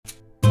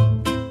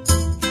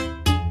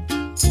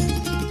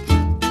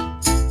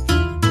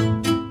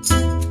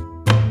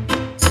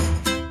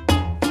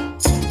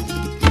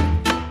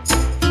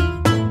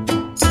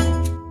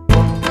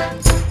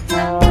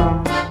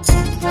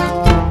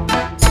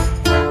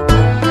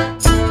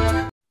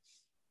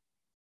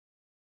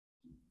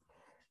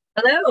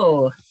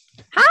Hello.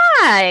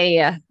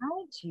 Hi. Hi,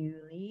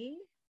 Julie.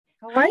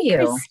 How are Hi, you?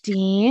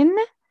 Christine.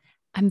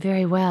 I'm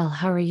very well.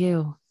 How are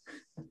you?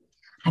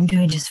 I'm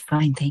doing just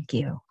fine, thank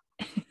you.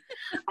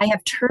 I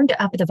have turned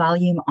up the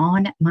volume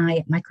on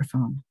my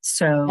microphone.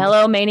 So,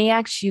 Hello,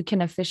 maniacs. You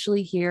can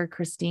officially hear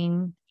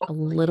Christine a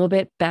hopefully little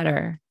bit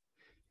better.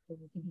 you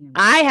can hear me.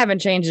 I haven't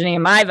changed any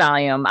of my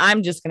volume.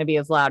 I'm just going to be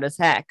as loud as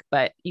heck,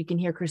 but you can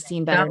hear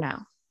Christine better Don't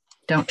now.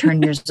 don't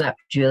turn yours up,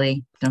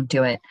 Julie. Don't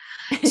do it.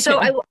 So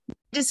I will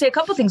just say a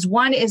couple things.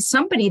 One is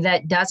somebody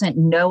that doesn't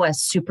know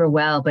us super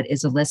well, but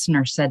is a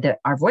listener said that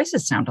our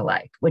voices sound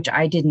alike, which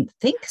I didn't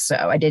think so.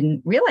 I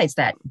didn't realize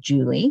that,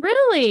 Julie.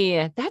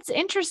 Really? That's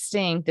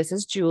interesting. This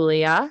is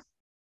Julia.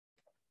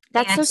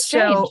 That's so And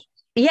strange. so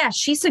yeah,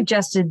 she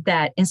suggested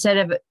that instead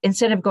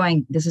of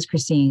going, this is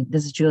Christine,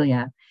 this is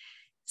Julia,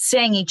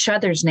 saying each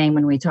other's name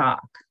when we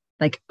talk,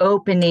 like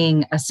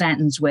opening a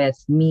sentence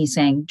with me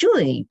saying,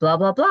 Julie, blah,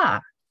 blah,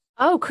 blah.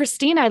 Oh,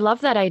 Christine, I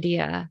love that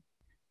idea.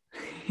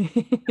 I'm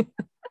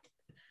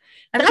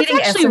That's getting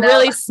actually SNL.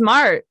 really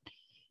smart.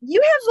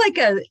 You have like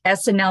a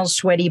SNL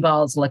sweaty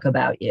balls look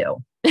about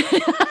you.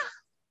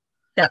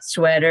 That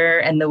sweater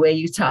and the way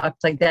you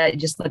talked like that, it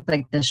just looked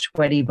like the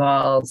sweaty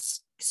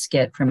balls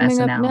skit from Coming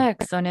up SNL.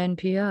 next on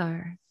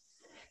NPR.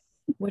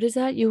 What is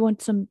that? You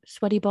want some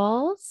sweaty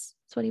balls?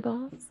 Sweaty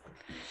balls?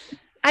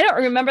 I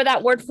don't remember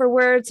that word for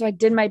word, so I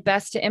did my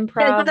best to Yeah, I thought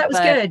improv, that was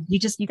but good. You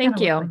kind thank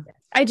of look like you. that.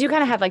 I do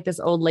kind of have like this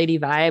old lady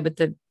vibe with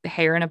the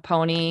hair and a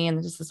pony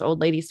and just this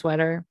old lady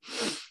sweater.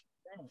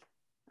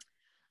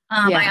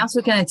 I Yeah.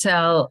 also going to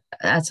tell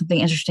something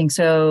interesting.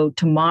 So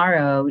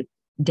tomorrow,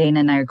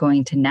 Dana and I are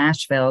going to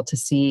Nashville to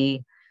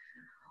see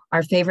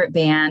our favorite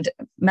band,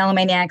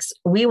 Melomaniacs.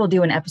 We will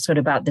do an episode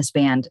about this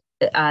band.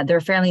 They're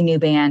a fairly new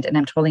band, and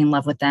I'm totally in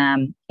love with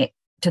them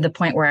to the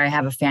point where I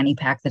have a fanny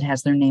pack that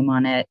has their name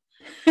on it.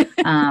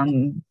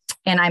 And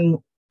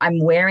I'm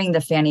wearing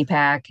the fanny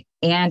pack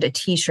and a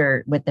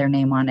T-shirt with their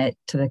name on it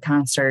to the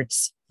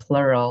concerts,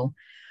 plural.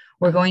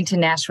 We're going to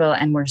Nashville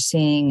and we're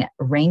seeing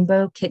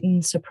Rainbow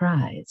Kitten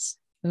Surprise.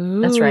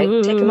 That's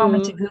right. Take a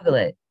moment to Ooh. Google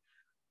it.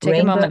 Take a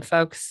Rainbow moment,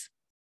 folks.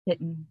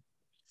 Kitten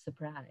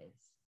Surprise.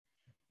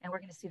 And we're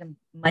going to see them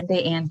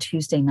Monday and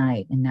Tuesday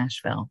night in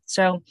Nashville.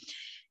 So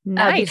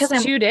Nice. because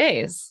I'm 2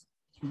 days.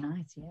 2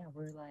 nights, yeah,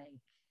 we're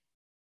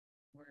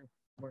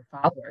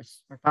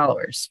followers. We're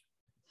followers,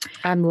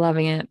 I'm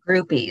loving it.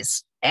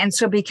 groupies. And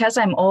so because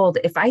I'm old,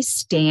 if I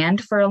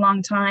stand for a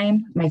long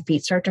time, my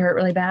feet start to hurt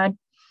really bad.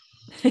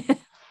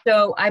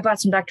 So I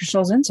bought some Dr.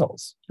 Scholl's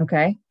insoles.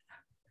 Okay.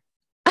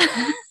 First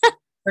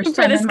For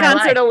time this in my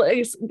life.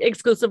 concert,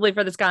 exclusively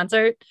for this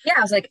concert. Yeah.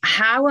 I was like,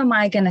 how am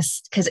I going to,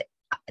 because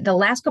the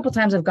last couple of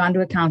times I've gone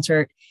to a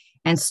concert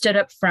and stood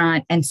up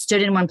front and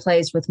stood in one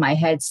place with my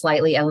head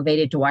slightly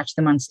elevated to watch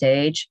them on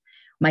stage.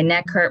 My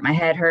neck hurt, my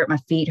head hurt, my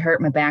feet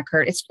hurt, my back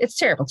hurt. It's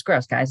terrible. It's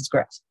gross, guys. It's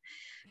gross.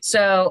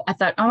 So I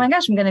thought, oh my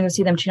gosh, I'm going to go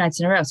see them 2 nights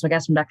in a row. So I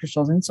got some Dr.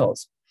 Scholl's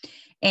insoles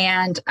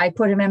and I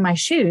put them in my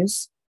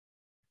shoes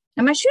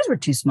and my shoes were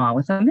too small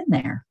with them in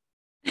there.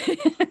 I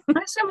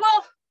said,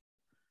 well,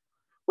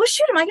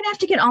 shoot, am I going to have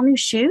to get all new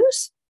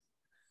shoes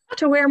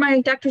to wear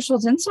my Dr.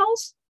 Scholl's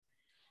insoles?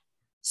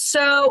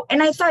 So,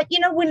 and I thought,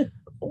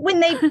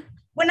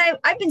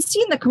 I've been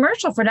seeing the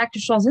commercial for Dr.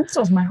 Scholl's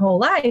insoles my whole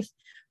life,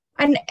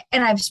 and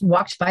I've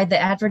walked by the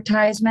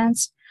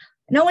advertisements.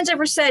 No one's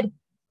ever said,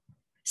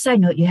 side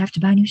note, you have to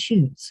buy new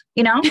shoes,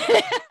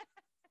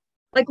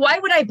 Like, why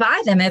would I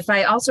buy them if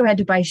I also had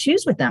to buy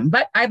shoes with them?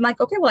 But I'm like,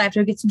 okay, well, I have to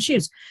go get some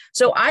shoes.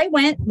 So I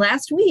went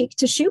last week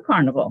to Shoe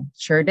Carnival.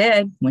 Sure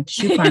did. Went to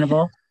Shoe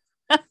Carnival.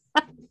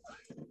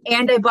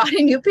 And I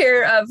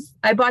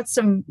bought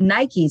some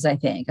Nikes, I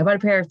think. I bought a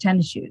pair of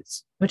tennis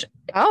shoes, which.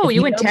 Oh,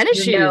 you went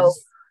tennis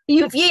shoes.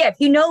 If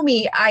you know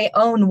me, I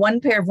own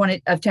one pair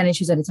of tennis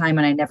shoes at a time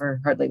and I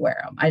never hardly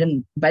wear them. I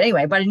didn't, but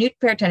anyway, I bought a new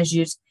pair of tennis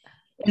shoes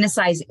in a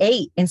size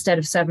 8 instead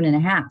of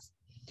 7.5.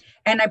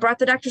 And I brought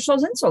the Dr.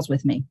 Scholl's insoles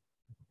with me.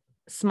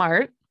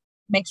 Smart.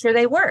 Make sure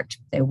they worked.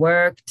 They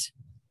worked.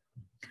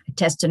 I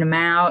tested them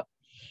out.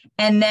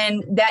 And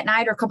then that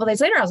night or a couple of days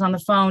later, I was on the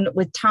phone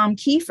with Tom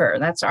Kiefer.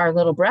 That's our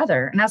little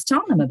brother. And I was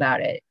telling him about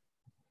it.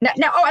 Now,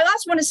 I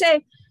also want to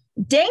say,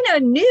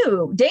 Dana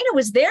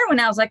was there when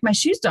I was like, my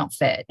shoes don't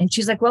fit. And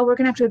she's like, well, we're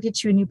going to have to go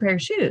get you a new pair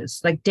of shoes.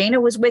 Like Dana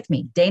was with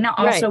me. Dana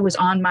also was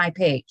on my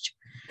page.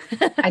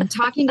 I'm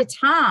talking to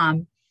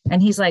Tom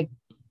and he's like,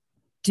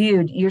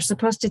 dude, you're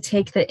supposed to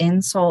take the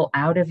insole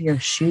out of your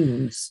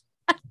shoes.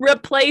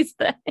 Replace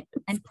that.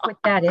 And put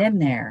that in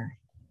there.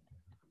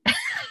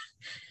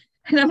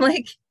 And I'm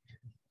like,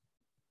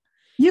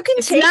 you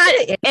can take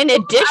it. In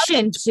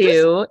addition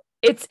to,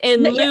 it's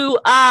in lieu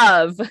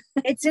of.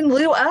 It's in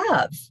lieu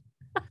of.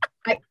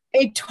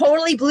 It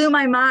totally blew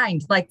my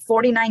mind. Like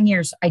 49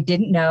 years, I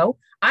didn't know.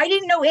 I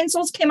didn't know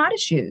insoles came out of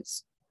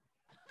shoes.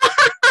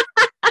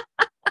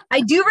 I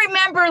do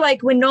remember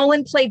like when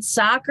Nolan played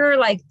soccer,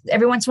 like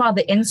every once in a while,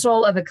 the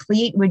insole of a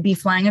cleat would be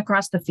flying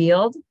across the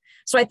field.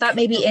 So I thought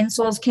maybe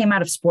insoles came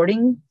out of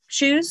sporting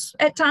shoes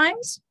at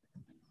times.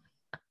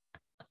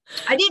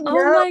 I didn't Oh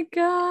know my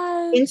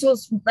gosh.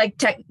 insoles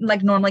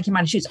like normally came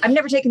out of shoes. I've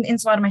never taken the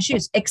insole out of my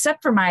shoes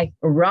except for my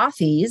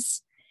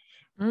Rothy's,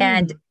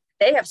 and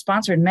they have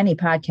sponsored many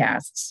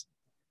podcasts,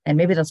 and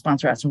maybe they'll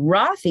sponsor us.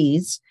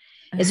 Rothy's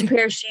is a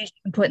pair of shoes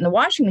you can put in the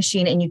washing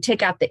machine, and you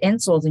take out the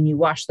insoles and you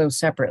wash those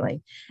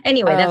separately.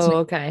 Anyway, that's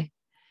okay.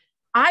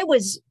 I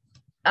was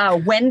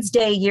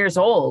Wednesday years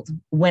old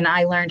when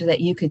I learned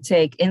that you could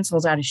take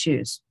insoles out of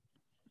shoes.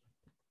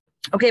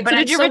 Okay, but so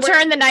did you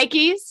return the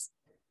Nikes?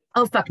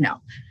 Oh, fuck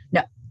no.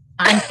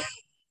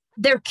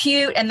 They're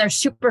cute and they're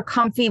super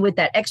comfy with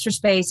that extra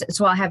space.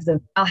 So I'll have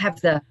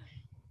the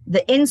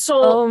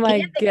insole. Oh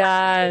my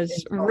gosh.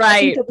 Right. I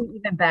think they'll be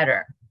even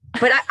better.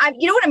 But I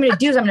you know what I'm going to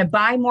do is I'm going to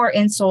buy more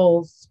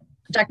insoles,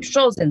 Dr.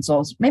 Scholl's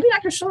insoles. Maybe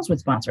Dr. Scholl's would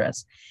sponsor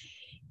us.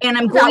 And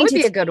I'm going to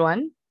be a good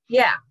one.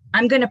 Yeah.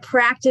 I'm going to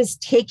practice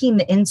taking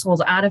the insoles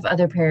out of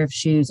other pair of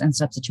shoes and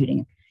substituting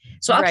it.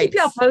 So I'll keep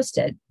y'all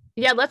posted.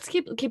 Yeah, let's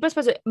keep us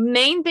posted.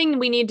 Main thing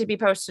we need to be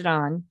posted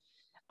on,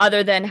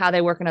 other than how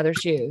they work in other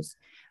shoes,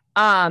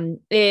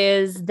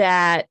 is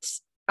that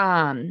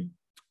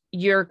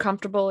you're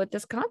comfortable at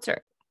this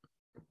concert.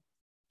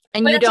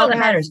 And you don't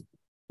matters.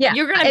 Yeah.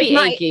 You're gonna be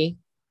achy,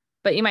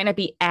 but you might not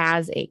be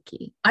as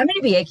achy. I'm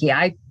gonna be achy.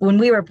 When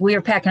we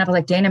were packing up, I was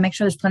like, Dana, make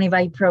sure there's plenty of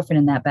ibuprofen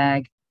in that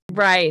bag.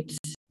 Right.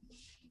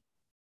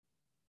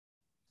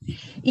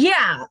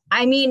 Yeah.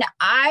 I mean,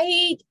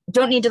 I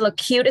don't need to look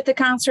cute at the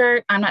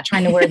concert. I'm not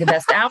trying to wear the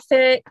best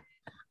outfit.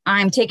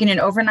 I'm taking an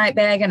overnight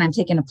bag and I'm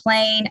taking a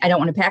plane. I don't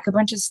want to pack a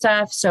bunch of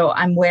stuff. So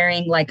I'm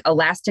wearing like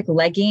elastic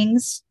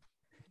leggings.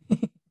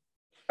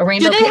 A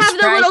rainbow. Do they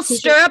have the little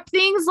stirrup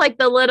things, like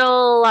the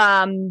little,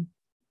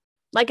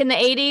 like in the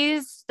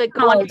 80s? That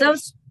go are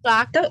those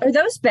back? Are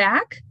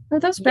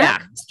those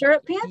back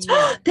stirrup pants?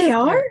 Yeah. They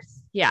are?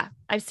 Yeah.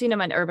 I've seen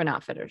them on Urban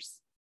Outfitters.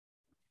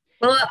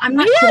 Well, I'm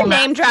not cool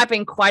name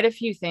dropping quite a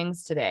few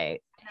things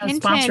today.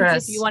 Sponsor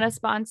us if you want to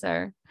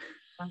sponsor.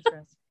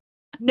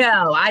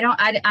 No, I don't.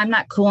 I'm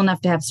not cool enough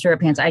to have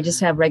stirrup pants. I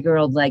just have regular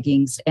old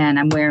leggings, and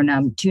I'm wearing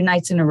them 2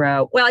 nights in a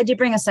row. Well, I did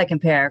bring a second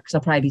pair because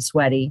I'll probably be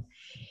sweaty.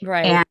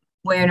 Right. And I'm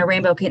wearing a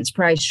Rainbow Kitten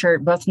Surprise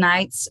shirt both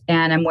nights,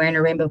 and I'm wearing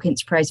a Rainbow Kitten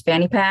Surprise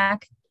fanny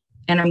pack,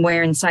 and I'm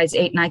wearing size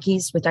 8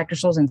 Nikes with Dr.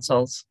 Scholl's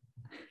insoles.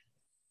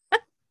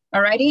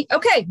 All righty.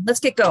 Okay, let's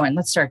get going.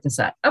 Let's start this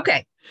up.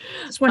 Okay.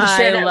 Just want to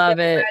share that. I love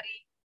it.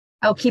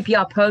 I'll keep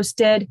y'all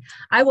posted.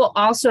 I will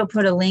also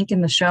put a link in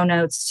the show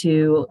notes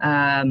to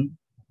a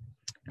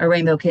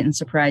Rainbow Kitten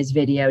Surprise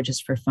video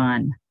just for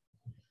fun.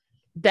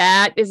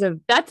 That's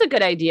a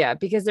good idea,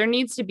 because there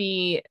needs to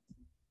be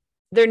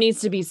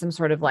some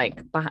sort of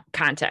like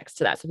context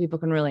to that so people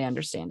can really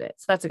understand it.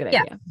 So that's a good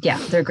idea. Yeah,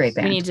 they're a great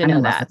band. We need to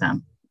know that.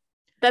 Them.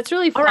 That's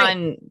really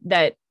fun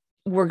that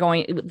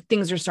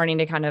things are starting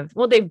to kind of,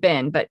 well, they've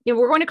been, but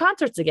we're going to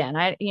concerts again.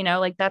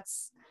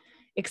 That's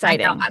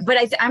exciting. But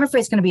I'm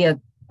afraid it's going to be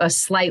a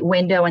slight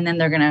window, and then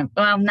they're going to,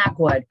 well, knock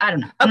wood. I don't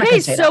know. Okay,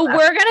 so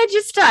we're going to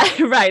just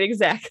right,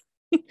 exactly.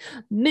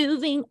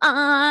 Moving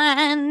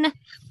on.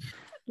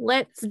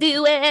 Let's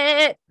do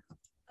it.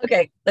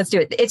 Okay, let's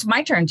do it. It's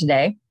my turn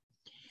today.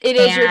 It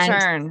is your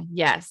turn.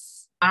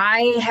 Yes.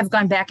 I have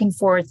gone back and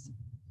forth.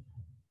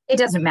 It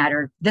doesn't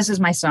matter. This is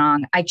my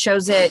song. I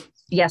chose it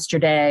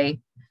yesterday.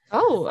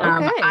 Oh,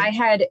 okay. I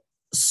had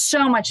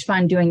so much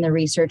fun doing the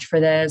research for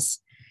this.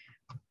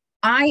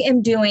 I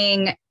am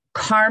doing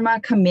Karma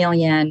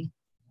Chameleon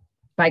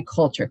by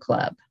Culture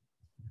Club.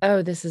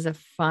 Oh, this is a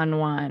fun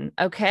one.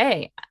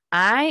 Okay.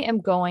 I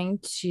am going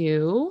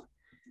to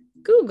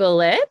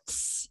Google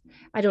it.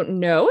 I don't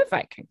know if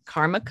I can.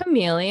 Karma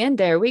Chameleon.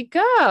 There we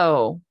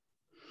go.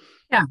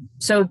 Yeah.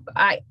 So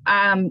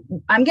I'm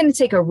going to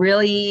take a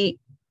really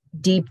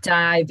deep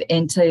dive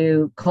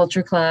into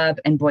Culture Club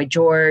and Boy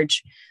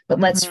George, but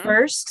let's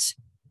first.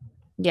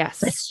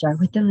 Yes. Let's start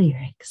with the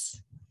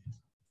lyrics.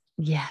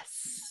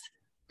 Yes.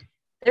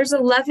 There's a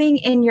loving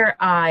in your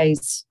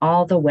eyes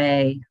all the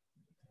way.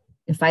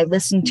 If I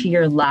listen to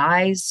your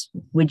lies,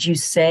 would you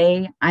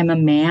say I'm a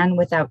man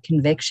without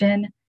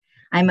conviction?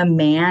 I'm a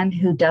man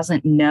who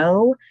doesn't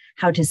know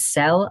how to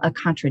sell a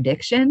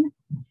contradiction.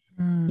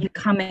 You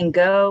come and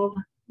go,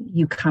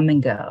 you come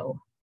and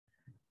go.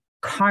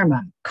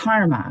 Karma,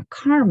 karma,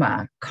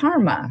 karma,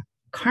 karma,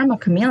 karma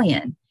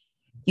chameleon.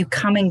 You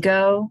come and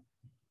go,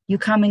 you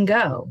come and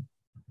go.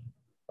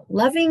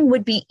 Loving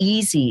would be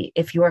easy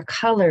if your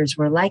colors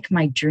were like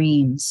my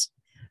dreams.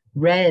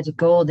 Red,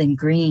 gold, and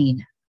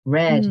green.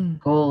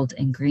 Red, gold,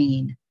 and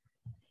green.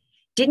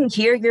 Didn't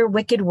hear your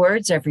wicked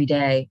words every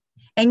day.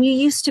 And you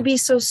used to be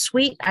so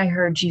sweet, I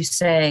heard you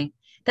say,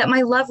 that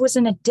my love was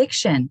an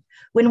addiction.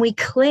 When we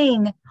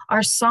cling,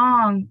 our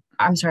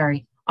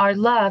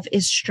love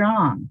is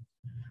strong.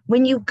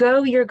 When you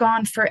go, you're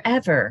gone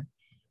forever.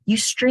 You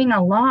string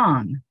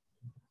along.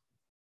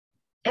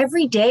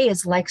 Every day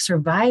is like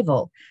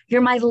survival.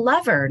 You're my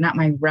lover, not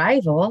my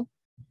rival.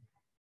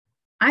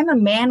 I'm a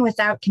man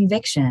without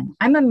conviction.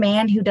 I'm a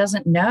man who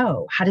doesn't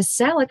know how to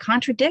sell a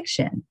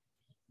contradiction.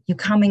 You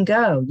come and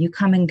go, you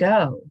come and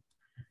go.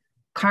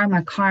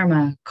 Karma,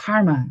 karma,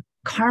 karma,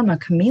 karma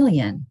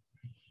chameleon.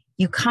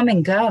 You come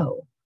and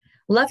go.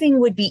 Loving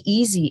would be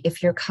easy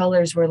if your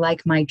colors were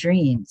like my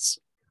dreams.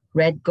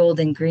 Red, gold,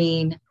 and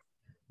green.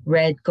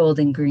 Red, gold,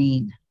 and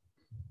green.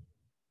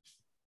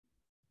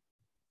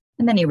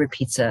 And then he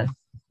repeats a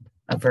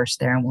verse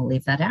there, and we'll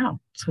leave that out.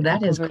 So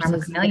that is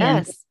Karma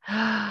Chameleon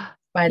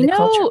by the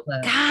Culture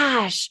Club.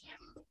 Gosh,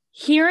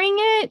 hearing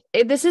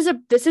this is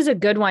a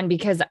good one,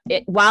 because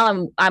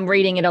while I'm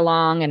reading it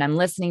along and I'm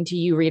listening to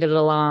you read it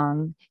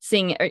along,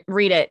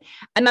 read it,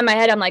 and in my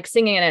head I'm like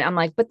singing it. I'm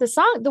like, but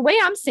the way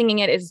I'm singing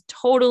it is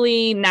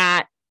totally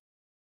not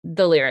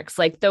the lyrics.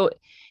 Like the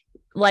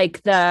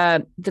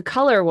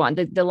color one,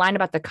 the line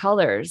about the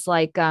colors,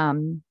 like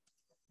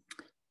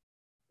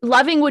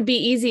loving would be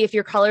easy if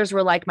your colors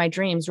were like my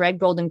dreams, red,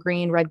 gold, and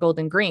green, red, gold,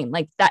 and green.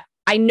 Like that.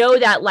 I know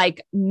that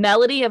like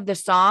melody of the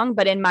song,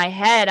 but in my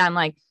head, I'm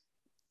like,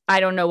 I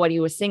don't know what he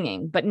was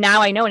singing, but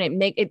now I know,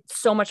 and it's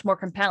so much more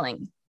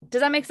compelling.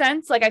 Does that make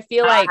sense? Like, I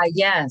feel like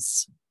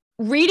yes,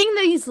 reading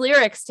these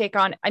lyrics take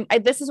on,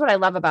 this is what I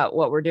love about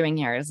what we're doing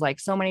here, is like,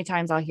 so many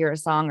times I'll hear a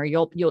song, or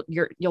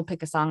you'll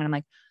pick a song, and I'm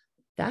like,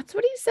 that's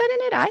what he said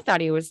in it. I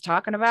thought he was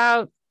talking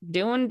about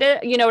doing,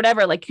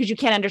 whatever, like, cause you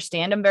can't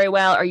understand him very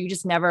well. Or you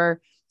just never,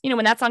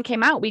 when that song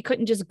came out, we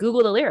couldn't just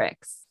Google the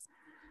lyrics.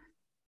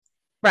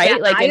 Right. Yeah,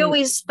 like I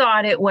always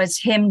thought it was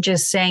him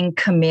just saying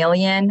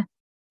chameleon,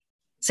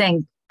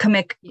 saying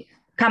comma,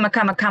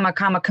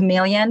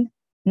 chameleon,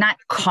 not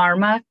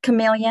karma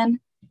chameleon.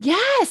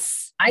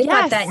 Yes. I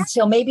thought that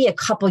until maybe a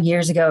couple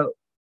years ago,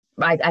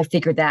 I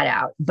figured that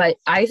out. But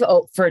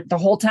for the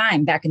whole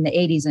time back in the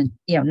 80s and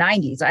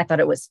 90s, I thought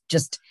it was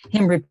just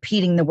him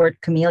repeating the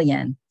word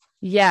chameleon.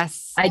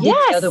 Yes. I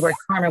didn't know the word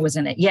karma was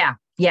in it. Yeah.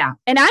 Yeah.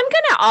 And I'm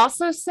going to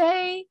also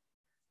say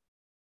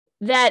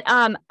that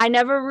I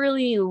never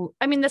really,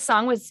 the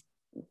song was,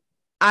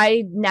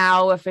 I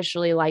now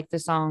officially like the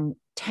song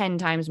 10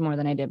 times more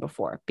than I did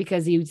before,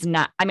 because he's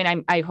not,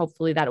 I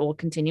hopefully that will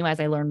continue as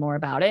I learn more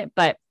about it.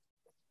 But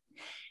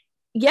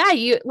yeah,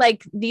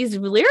 these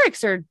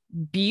lyrics are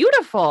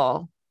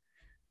beautiful.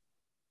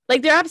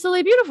 Like, they're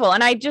absolutely beautiful.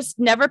 And I just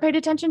never paid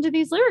attention to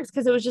these lyrics,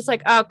 because it was just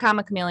like, oh,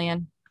 comma,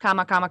 chameleon,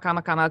 comma.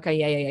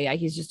 Okay. Yeah.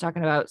 He's just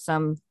talking about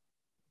some,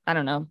 I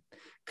don't know,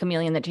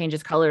 chameleon that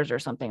changes colors or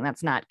something.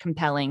 That's not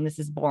compelling. This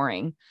is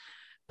boring.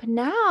 But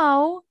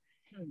now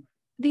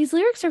these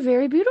lyrics are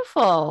very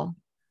beautiful.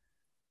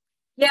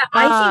 Yeah,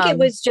 I think it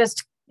was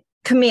just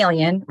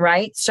chameleon,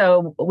 right?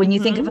 So when you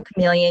think of a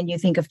chameleon, you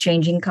think of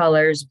changing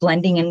colors,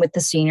 blending in with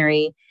the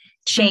scenery,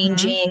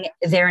 changing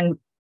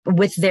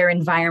with their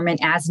environment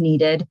as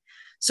needed.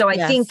 So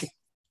I think,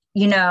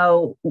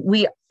 the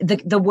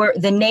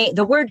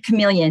word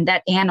chameleon,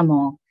 that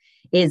animal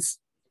is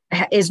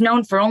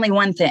known for only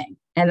one thing.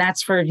 And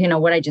that's for,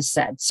 what I just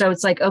said. So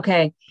it's like,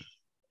 okay,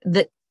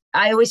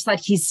 I always thought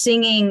he's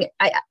singing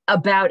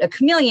about a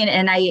chameleon,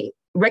 and I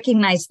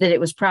recognized that it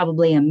was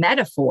probably a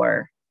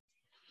metaphor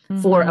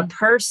for a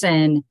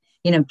person,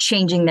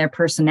 changing their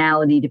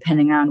personality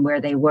depending on where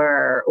they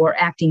were, or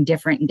acting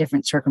different in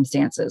different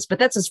circumstances. But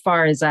that's as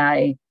far as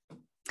I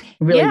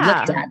really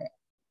looked at it.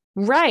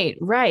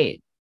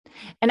 Right.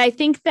 And I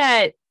think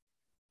that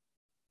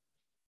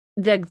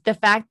the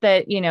fact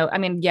that,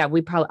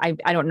 we probably,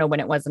 I don't know when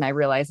it was, and I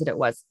realized that it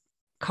was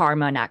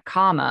karma, not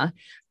comma.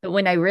 But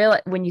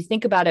when you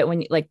think about it,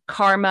 when like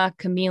karma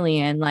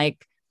chameleon,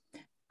 like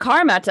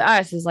karma to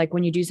us is like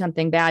when you do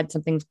something bad,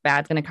 something's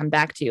bad's going to come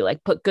back to you,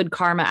 like put good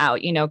karma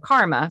out,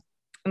 karma.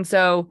 And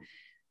so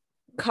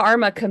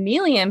karma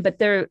chameleon, but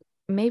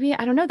maybe,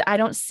 I don't know, I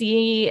don't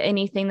see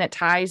anything that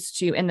ties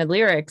to in the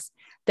lyrics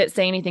that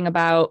say anything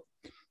about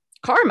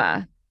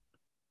karma.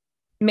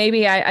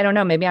 Maybe I don't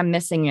know, maybe I'm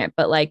missing it,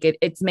 but like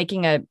it's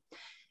making it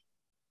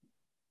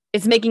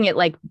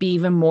like be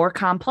even more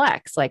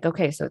complex. Like,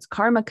 okay, so it's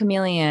karma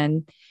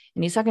chameleon,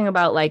 and he's talking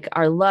about like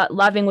our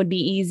loving would be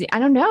easy. I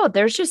don't know.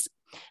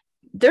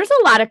 There's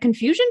a lot of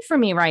confusion for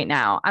me right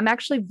now. I'm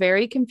actually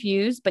very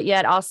confused, but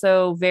yet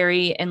also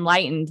very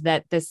enlightened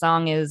that this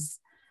song is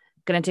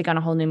going to take on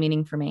a whole new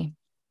meaning for me.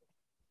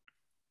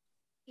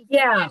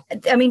 Yeah.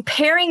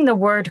 Pairing the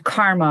word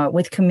karma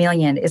with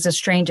chameleon is a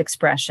strange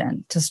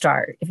expression to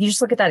start. If you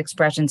just look at that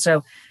expression.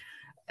 So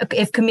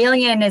if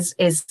chameleon is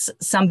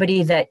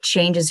somebody that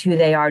changes who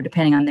they are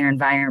depending on their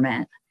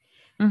environment,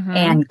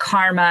 and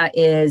karma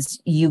is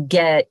you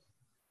get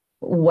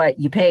what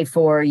you pay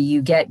for,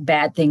 you get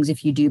bad things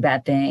if you do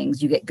bad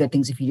things, you get good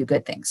things if you do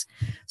good things.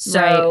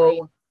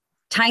 So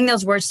tying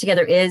those words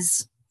together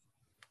is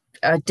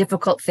a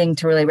difficult thing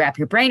to really wrap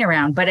your brain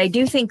around. But I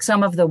do think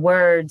some of the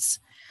words,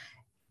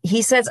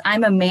 he says,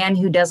 I'm a man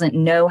who doesn't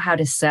know how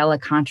to sell a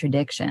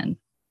contradiction.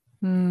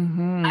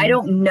 I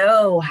don't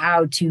know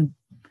how to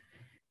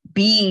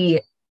be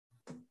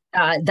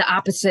the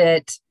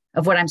opposite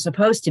of what I'm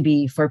supposed to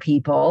be for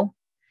people.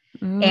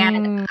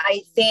 And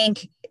I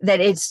think that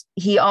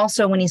he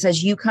also, when he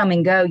says, you come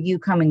and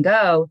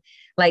go,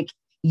 like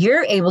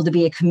you're able to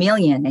be a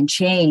chameleon and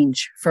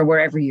change for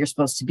wherever you're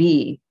supposed to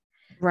be.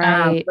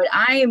 Right. But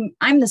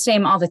I'm the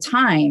same all the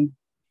time.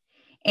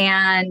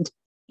 And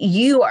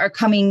you are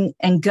coming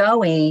and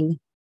going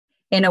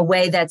in a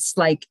way that's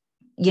like,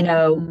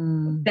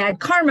 bad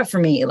karma for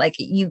me. Like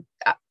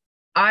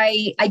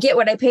I get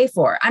what I pay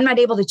for. I'm not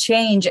able to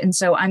change. And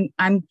so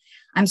I'm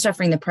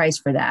suffering the price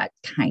for that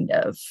kind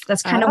of.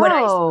 That's kind of what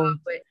I saw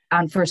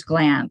on first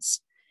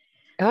glance.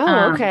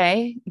 Oh,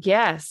 okay.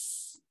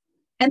 Yes.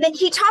 And then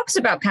he talks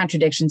about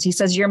contradictions. He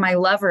says, you're my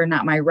lover,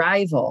 not my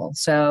rival.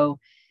 So,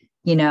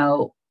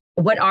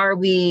 what are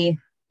we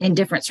in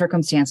different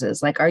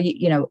circumstances? Like, are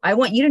you, I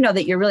want you to know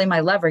that you're really my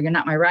lover. You're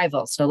not my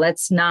rival. So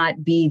let's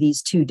not be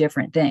these two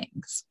different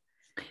things.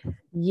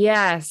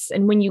 Yes.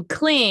 And when you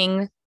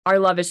cling, our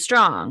love is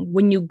strong.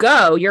 When you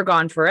go, you're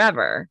gone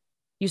forever.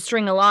 You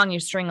string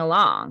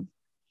along.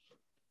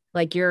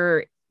 Like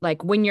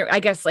when you're, I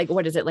guess, like,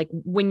 what is it? Like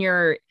when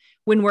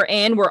we're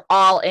in, we're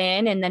all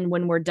in. And then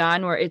when we're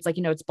done, it's like,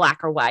 it's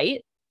black or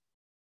white.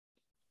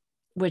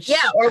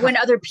 Or when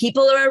other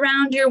people are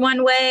around, you're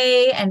one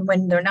way. And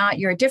when they're not,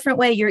 you're a different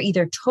way. You're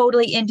either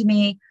totally into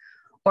me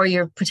or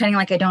you're pretending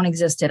like I don't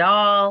exist at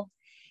all.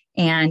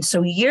 And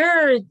so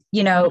you're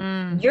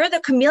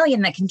the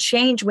chameleon that can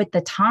change with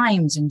the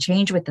times and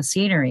change with the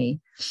scenery.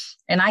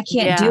 And I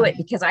can't do it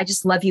because I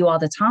just love you all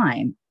the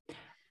time.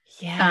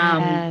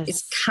 Yes.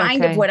 It's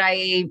kind of what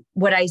I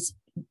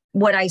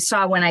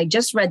saw when I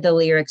just read the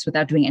lyrics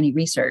without doing any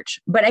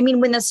research. But I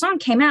mean, when the song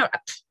came out,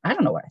 I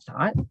don't know what I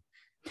thought.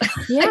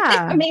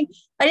 Yeah. I mean,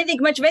 I didn't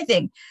think much of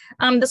anything.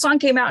 The song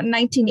came out in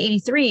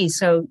 1983.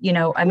 So,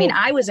 I mean,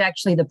 I was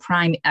actually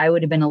I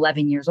would have been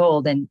 11 years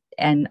old and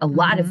a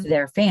lot of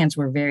their fans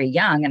were very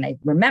young and I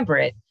remember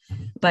it,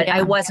 but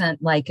I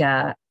wasn't like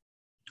a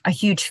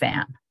huge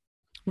fan.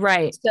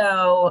 Right.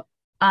 So,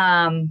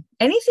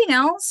 anything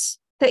else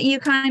that you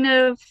kind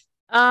of,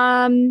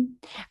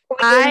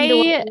 what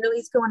really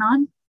is going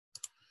on?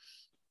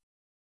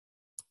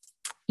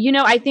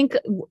 I think,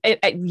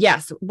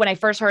 yes, when I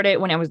first heard it,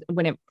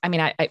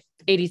 I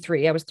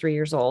 83, I was 3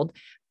 years old,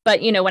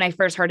 but when I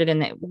first heard it in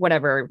the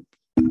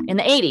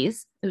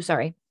 80s,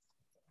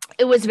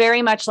 it was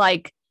very much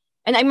like,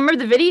 and I remember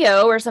the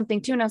video or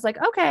something too. And I was like,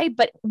 okay,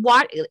 but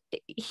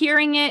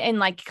hearing it and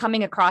like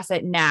coming across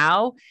it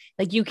now,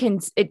 like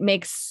it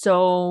makes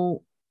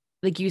so,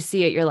 like you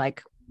see it, you're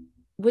like,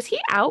 was he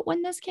out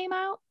when this came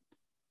out?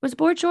 Was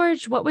Boy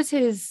George, what was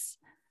his,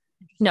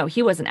 no,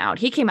 he wasn't out.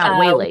 He came out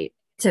way late.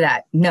 To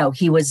that. No,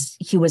 he was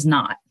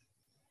not.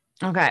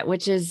 Okay.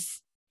 Which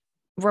is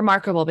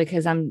remarkable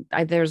because I'm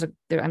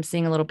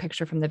seeing a little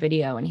picture from the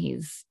video and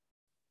he's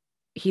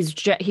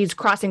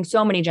crossing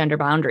so many gender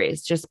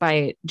boundaries just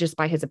by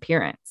his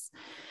appearance,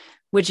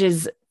 which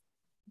is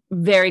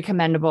very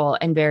commendable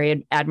and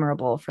very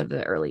admirable for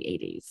the early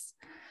 80s.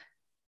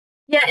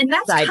 Yeah. And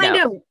that's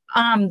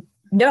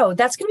no,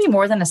 that's going to be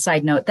more than a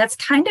side note. That's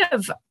kind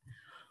of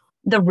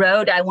the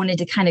road I wanted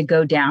to kind of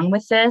go down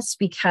with this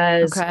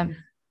because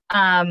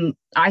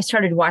I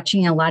started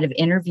watching a lot of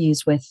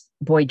interviews with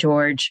Boy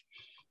George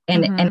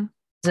and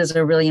this is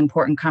a really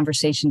important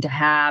conversation to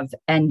have.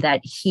 And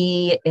that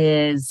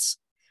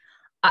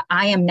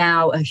I am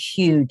now a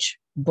huge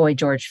Boy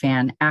George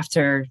fan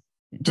after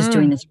just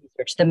doing this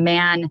research. The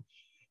man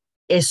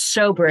is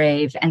so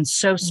brave and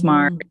so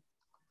smart.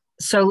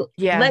 So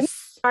let me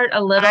start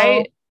a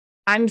little.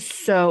 I'm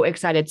so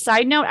excited.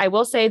 Side note, I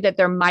will say that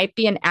there might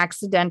be an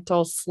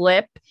accidental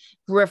slip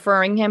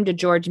referring him to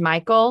George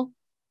Michael.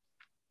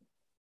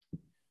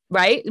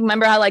 Right?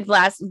 Remember how like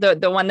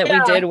the one that we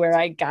did where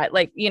I got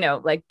like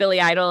Billy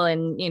Idol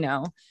and he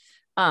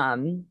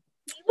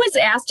was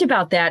asked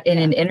about that in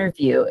an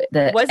interview.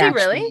 He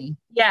really?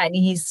 Yeah, and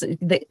he's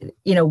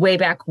way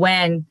back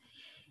when,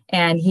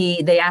 and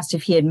they asked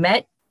if he had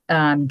met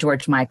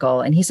George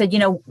Michael, and he said,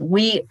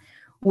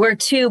 we're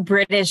two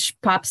British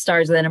pop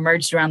stars that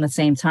emerged around the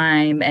same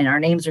time, and our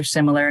names are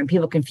similar, and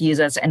people confuse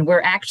us, and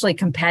we're actually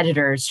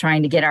competitors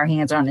trying to get our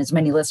hands on as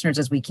many listeners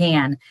as we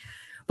can.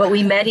 But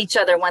we met each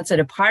other once at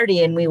a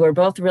party and we were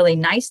both really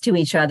nice to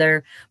each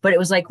other. But it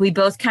was like we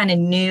both kind of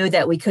knew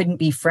that we couldn't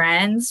be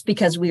friends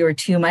because we were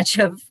too much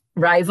of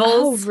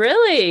rivals. Oh,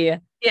 really?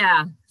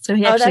 Yeah. So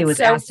he actually was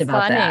asked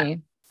about that.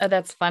 Oh,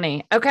 that's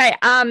funny. Okay.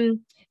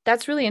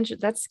 That's really interesting.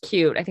 That's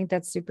cute. I think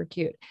that's super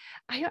cute.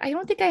 I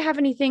don't think I have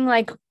anything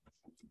like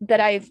that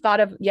I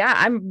thought of. Yeah,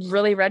 I'm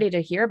really ready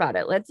to hear about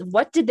it.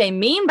 What did they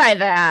mean by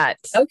that?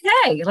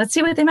 Okay. Let's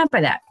see what they meant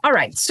by that. All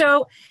right.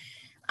 So,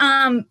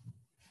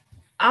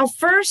 I'll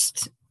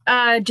first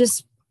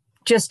just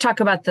talk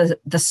about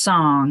the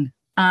song.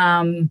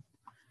 No,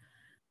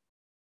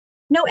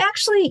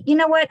 actually, you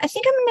know what? I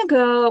think I'm going to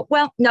go.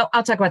 Well, no,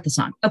 I'll talk about the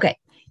song. Okay.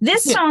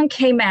 This song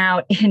came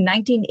out in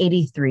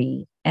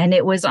 1983 and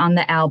it was on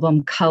the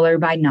album Color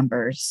by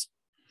Numbers.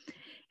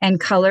 And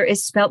color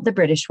is spelt the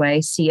British way,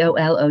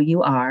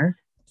 COLOUR.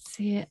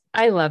 See,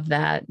 I love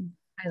that.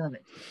 I love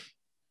it.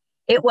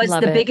 It was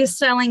the biggest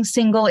selling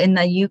single in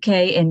the UK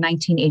in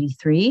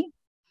 1983.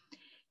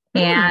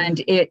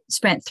 And it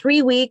spent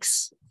 3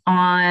 weeks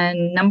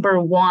on number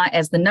one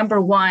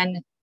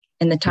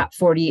in the top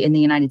 40 in the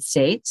United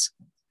States.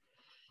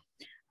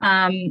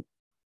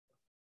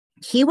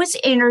 He was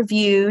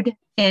interviewed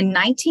in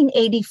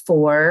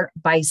 1984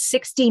 by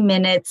 60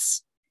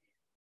 Minutes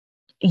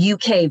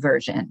UK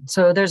version.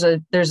 So there's a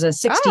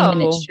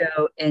 60-minute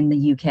show in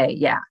the UK.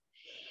 Yeah.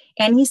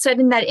 And he said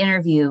in that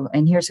interview,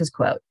 and here's his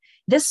quote,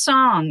 "This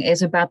song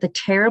is about the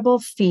terrible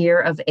fear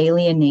of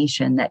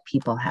alienation that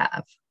people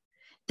have.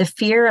 The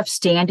fear of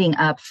standing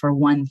up for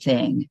one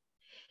thing.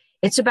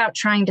 It's about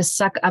trying to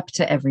suck up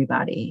to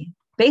everybody.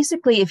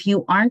 Basically, if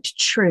you aren't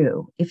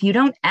true, if you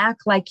don't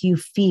act like you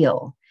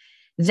feel,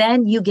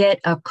 then you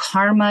get a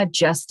karma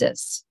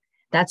justice.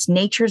 That's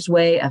nature's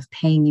way of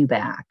paying you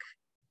back."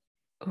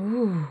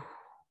 Ooh.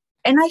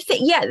 And I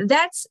think,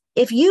 that's,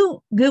 if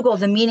you Google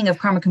the meaning of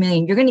karma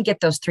chameleon, you're going to get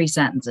those 3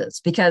 sentences,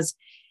 because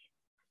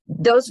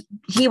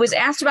he was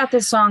asked about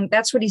this song.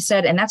 That's what he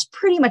said. And that's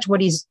pretty much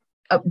what he's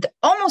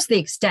almost the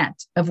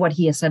extent of what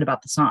he has said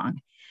about the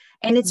song.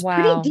 And it's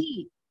pretty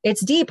deep.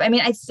 It's deep. I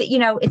mean,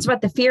 it's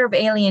about the fear of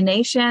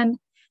alienation,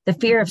 the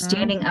fear of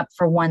standing up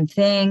for one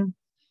thing.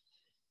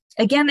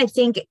 Again, I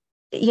think,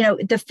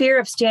 the fear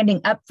of standing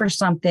up for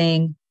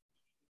something,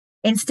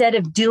 instead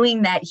of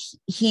doing that,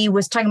 he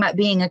was talking about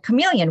being a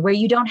chameleon, where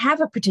you don't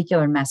have a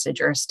particular message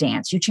or a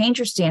stance. You change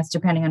your stance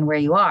depending on where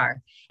you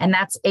are. And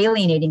that's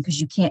alienating because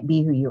you can't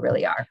be who you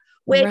really are.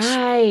 Which in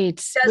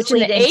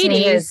the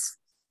 80s,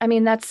 I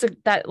mean,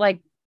 that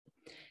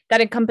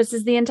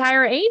encompasses the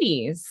entire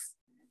 80s.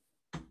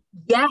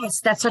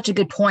 Yes, that's such a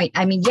good point.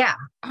 I mean, yeah.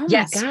 Oh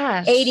my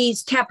gosh.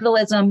 80s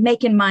capitalism,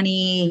 making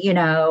money,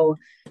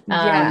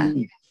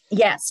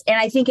 Yes. And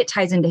I think it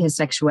ties into his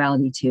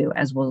sexuality too,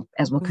 as we'll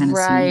kind of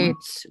see.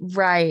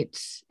 Right.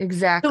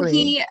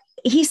 Exactly. So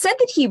he said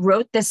that he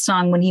wrote this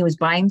song when he was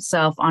by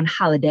himself on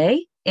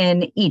holiday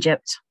in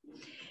Egypt.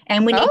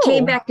 And when he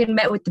came back and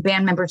met with the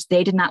band members,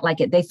 they did not like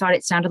it. They thought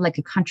it sounded like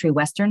a country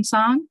Western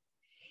song.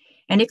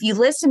 And if you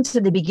listen to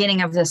the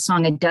beginning of the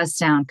song, it does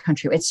sound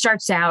country. It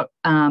starts out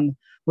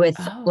with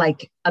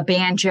like a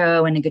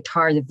banjo and a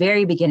guitar. The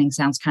very beginning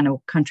sounds kind of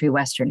country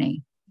Western-y.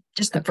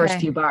 Just the first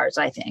few bars,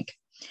 I think.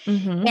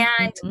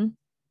 And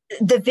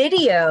the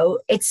video,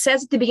 it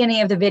says at the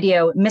beginning of the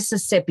video,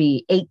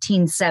 Mississippi,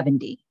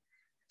 1870.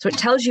 So it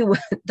tells you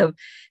the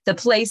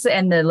place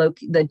and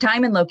the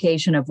time and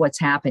location of what's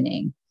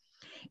happening.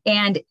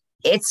 And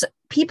it's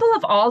people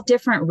of all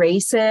different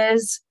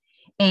races,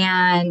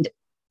 and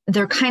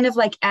they're kind of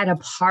like at a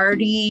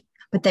party,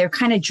 but they're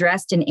kind of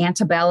dressed in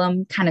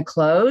antebellum kind of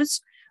clothes.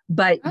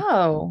 But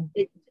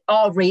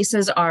all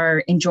races are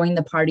enjoying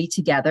the party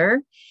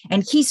together.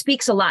 And he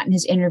speaks a lot in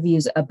his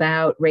interviews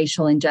about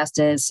racial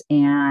injustice.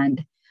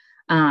 And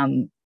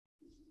so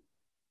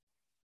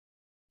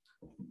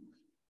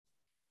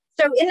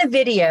in the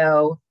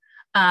video,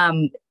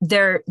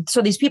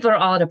 these people are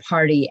all at a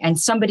party, and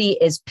somebody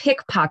is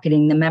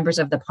pickpocketing the members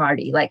of the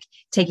party, like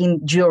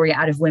taking jewelry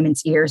out of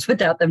women's ears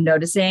without them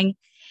noticing.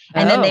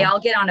 And then they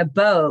all get on a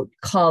boat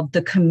called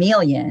the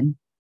Chameleon,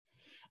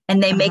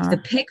 and they make the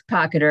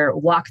pickpocketer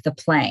walk the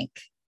plank.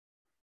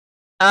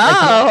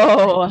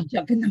 Like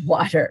jump in the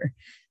water.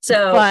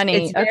 So funny.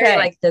 It's very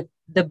like the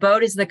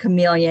boat is the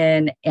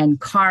chameleon, and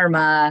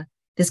karma.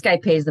 This guy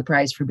pays the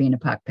price for being a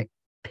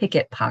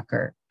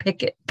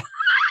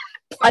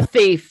a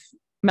thief,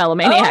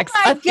 melomaniacs.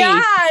 Oh my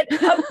God,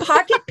 a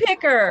pocket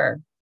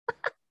picker.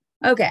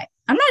 Okay,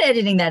 I'm not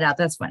editing that out.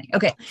 That's funny.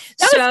 Okay,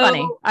 that was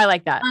funny. I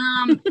like that.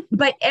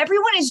 But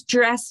everyone is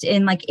dressed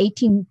in like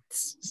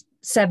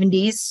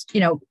 1870s,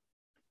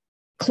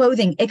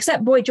 clothing,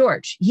 except Boy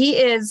George. He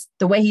is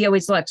the way he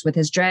always looks, with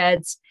his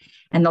dreads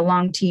and the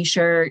long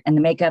t-shirt and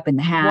the makeup and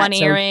the hat. One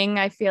earring,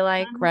 I feel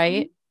like,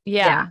 right?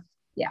 Yeah.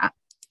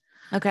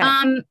 Okay.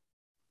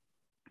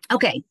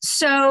 Okay.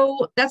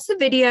 So that's the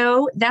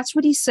video. That's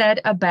what he said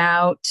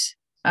about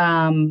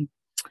the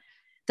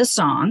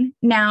song.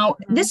 Now,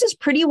 this is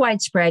pretty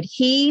widespread.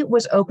 He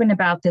was open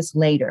about this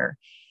later.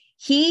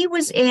 He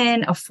was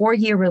in a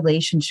 4-year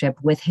relationship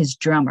with his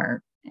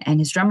drummer, and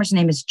his drummer's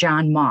name is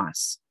John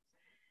Moss.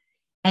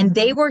 And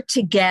they were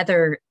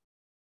together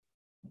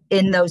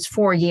in those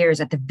 4 years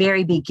at the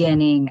very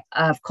beginning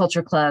of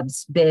Culture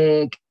Club's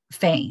big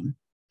fame.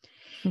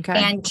 Okay.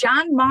 And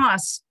John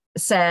Moss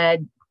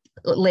said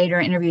later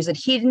in interviews that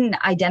he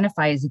didn't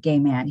identify as a gay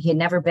man. He had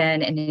never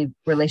been in a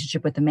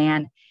relationship with a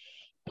man.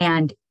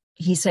 And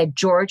he said,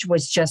 George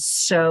was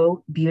just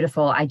so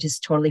beautiful. I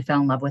just totally fell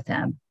in love with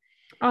him.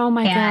 Oh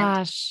my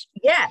gosh.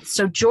 Yeah.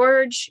 So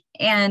George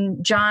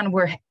and John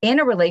were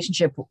in a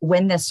relationship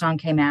when this song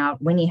came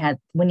out, when he had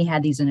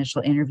these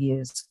initial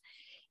interviews,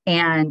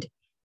 and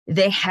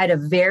they had a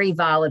very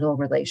volatile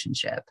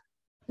relationship.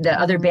 The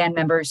other band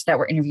members that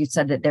were interviewed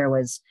said that there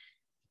was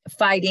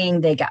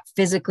fighting. They got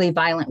physically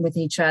violent with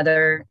each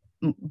other.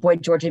 Boy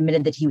George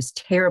admitted that he was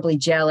terribly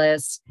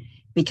jealous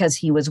because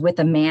he was with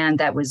a man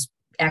that was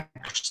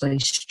actually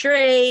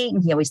straight,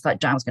 and he always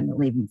thought John was going to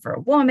leave him for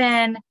a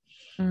woman.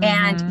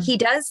 And he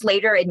does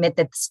later admit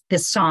that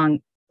this song,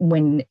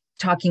 when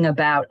talking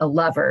about a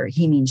lover,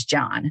 he means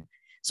John.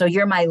 So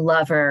you're my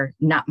lover,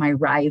 not my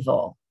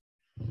rival.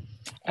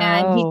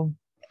 And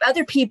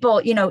other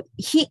people,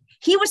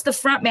 he was the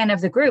front man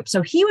of the group.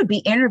 So he would be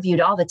interviewed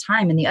all the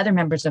time. And the other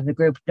members of the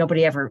group,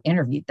 nobody ever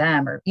interviewed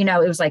them, or,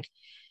 it was like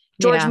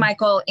George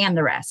Michael and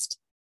the rest.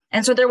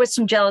 And so there was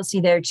some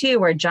jealousy there too,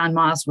 where John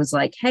Moss was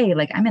like, hey,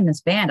 like I'm in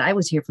this band. I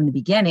was here from the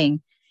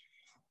beginning.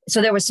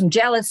 So there was some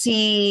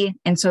jealousy.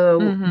 And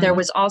so there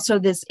was also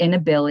this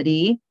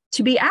inability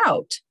to be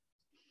out.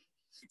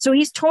 So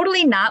he's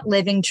totally not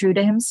living true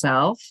to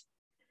himself.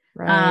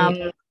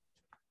 Right.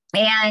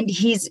 And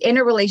he's in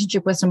a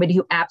relationship with somebody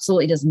who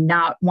absolutely does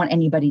not want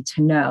anybody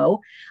to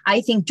know.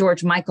 I think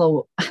George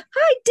Michael, I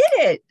did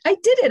it.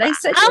 I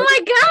said, oh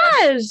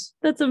my gosh,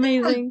 that's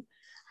amazing.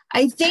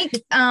 I think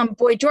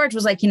Boy George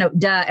was like,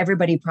 duh,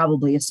 everybody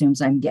probably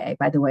assumes I'm gay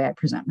by the way I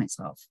present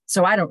myself.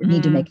 So I don't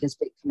need to make this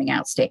big coming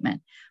out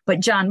statement.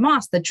 But John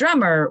Moss, the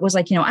drummer, was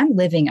like, I'm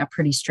living a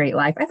pretty straight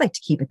life. I'd like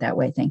to keep it that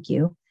way. Thank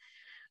you.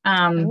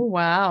 Oh,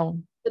 wow.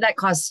 So that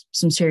caused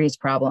some serious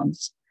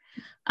problems.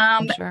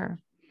 Sure.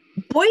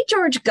 Boy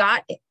George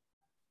got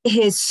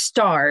his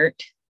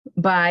start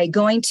by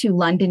going to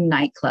London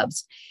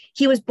nightclubs.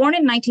 He was born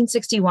in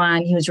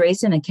 1961. He was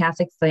raised in a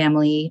Catholic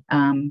family.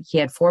 He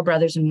had 4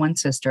 brothers and 1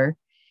 sister.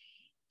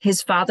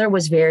 His father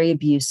was very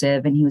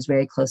abusive and he was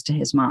very close to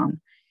his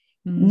mom.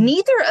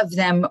 Neither of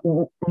them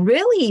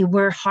really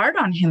were hard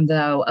on him,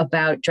 though,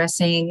 about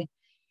dressing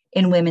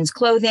in women's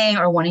clothing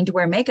or wanting to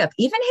wear makeup.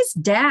 Even his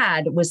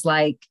dad was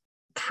like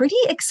pretty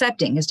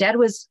accepting. His dad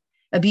was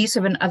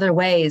abusive in other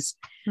ways.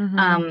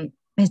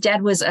 His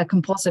dad was a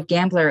compulsive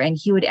gambler and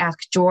he would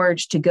ask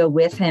George to go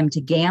with him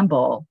to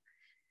gamble.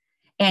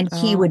 And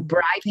he would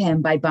bribe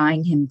him by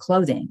buying him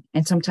clothing.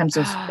 And sometimes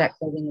that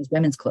clothing was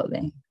women's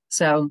clothing.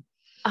 So.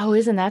 Oh,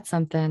 isn't that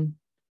something?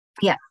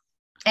 Yeah.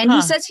 And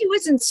he says he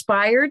was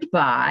inspired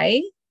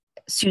by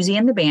Susie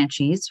and the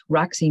Banshees,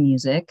 Roxy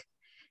Music,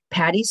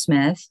 Patti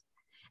Smith,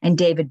 and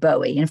David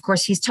Bowie. And of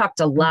course, he's talked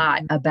a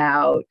lot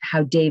about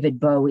how David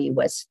Bowie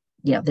was,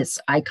 this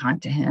icon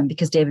to him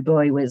because David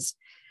Bowie was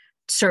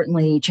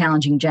certainly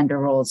challenging gender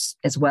roles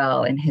as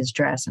well in his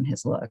dress and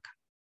his look.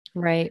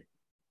 Right.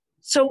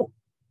 So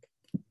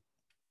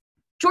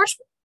George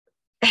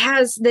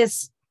has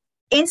this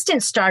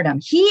instant stardom.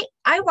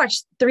 I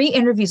watched 3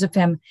 interviews of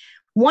him.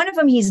 One of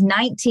them he's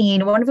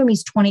 19, one of them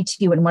he's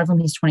 22, and one of them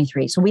he's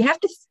 23. So we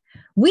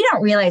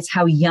don't realize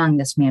how young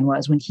this man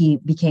was when he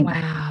became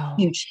a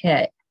huge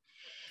hit.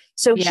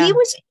 So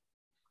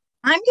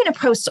I'm going to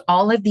post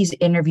all of these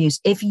interviews.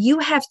 If you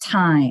have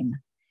time,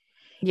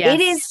 it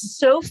is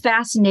so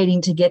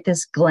fascinating to get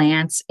this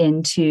glance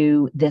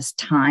into this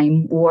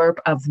time warp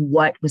of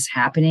what was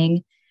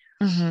happening.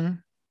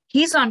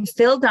 He's on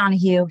Phil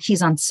Donahue.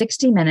 He's on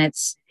 60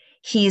 Minutes.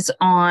 He's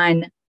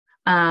on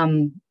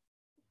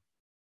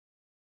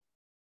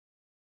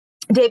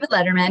David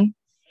Letterman.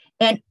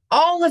 And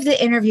all of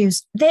the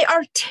interviews, they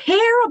are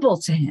terrible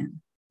to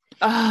him.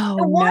 Oh,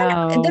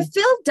 no. The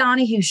Phil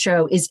Donahue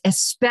show is,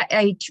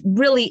 I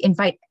really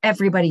invite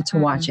everybody to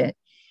watch it.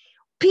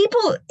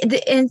 People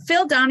in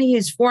Phil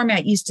Donahue's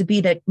format used to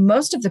be that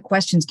most of the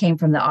questions came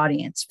from the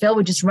audience. Phil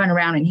would just run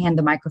around and hand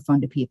the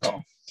microphone to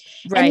people.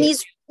 Right.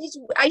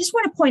 And I just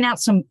want to point out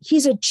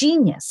he's a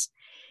genius.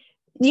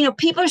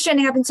 People are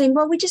standing up and saying,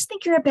 well, we just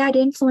think you're a bad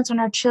influence on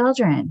our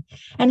children.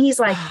 And he's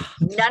like,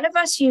 none of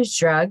us use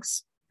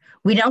drugs.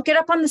 We don't get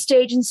up on the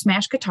stage and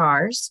smash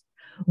guitars.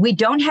 We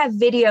don't have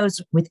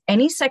videos with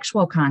any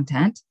sexual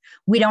content.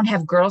 We don't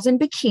have girls in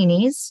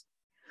bikinis.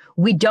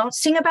 We don't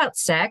sing about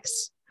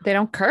sex. They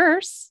don't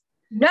curse.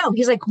 No,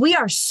 he's like, we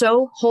are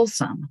so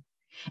wholesome.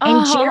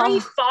 And Jerry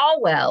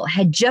Falwell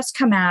had just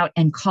come out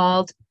and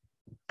called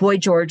Boy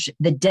George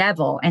the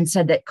devil and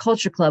said that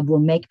Culture Club will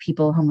make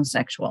people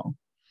homosexual.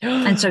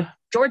 And so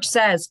George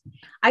says,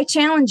 I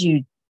challenge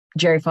you,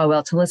 Jerry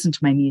Falwell, to listen to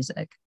my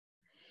music.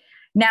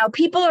 Now,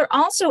 people are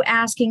also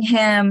asking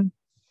him,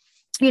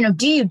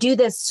 do you do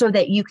this so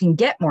that you can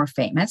get more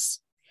famous?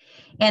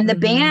 And the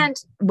band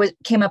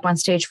came up on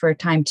stage for a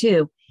time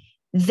too.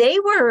 They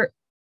were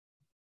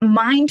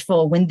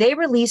mindful when they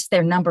released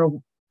their number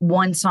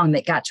 1 song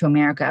that got to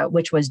America,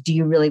 which was Do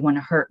You Really Want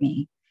to Hurt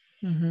Me?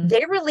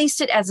 They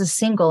released it as a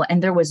single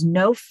and there was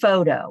no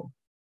photo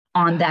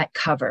on that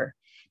cover.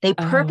 They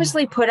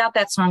purposely put out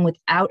that song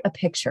without a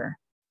picture.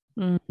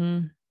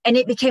 And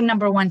it became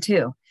number 1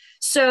 too.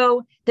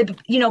 So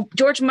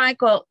George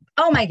Michael,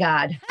 oh my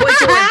God, Boy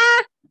George,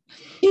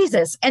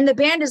 Jesus. And the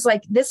band is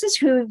like, this is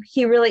who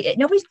he really,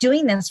 nobody's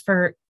doing this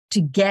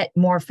to get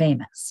more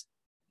famous.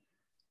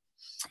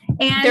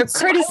 And they're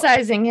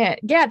criticizing it.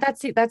 Yeah,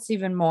 that's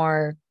even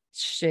more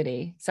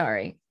shitty.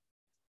 Sorry.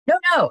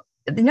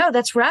 No,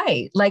 that's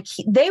right. Like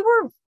they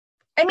were,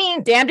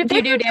 damned if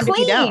you do, damned if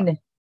you don't.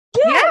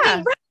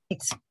 Yeah.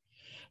 Right.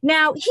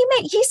 Now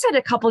he said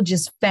a couple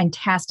just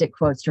fantastic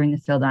quotes during the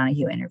Phil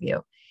Donahue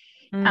interview.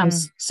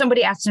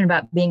 Somebody asked him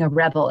about being a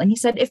rebel. And he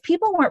said, if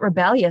people weren't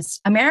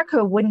rebellious,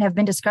 America wouldn't have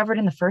been discovered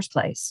in the first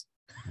place.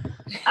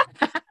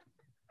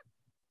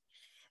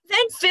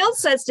 Then Phil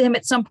says to him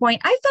at some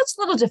point, I felt a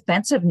little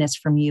defensiveness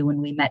from you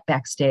when we met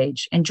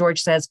backstage. And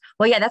George says,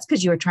 well, yeah, that's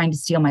because you were trying to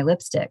steal my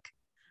lipstick.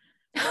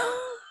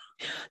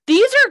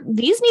 These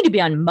need to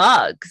be on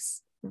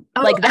mugs.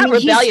 That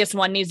rebellious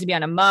one needs to be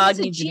on a mug,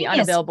 needs to be on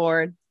a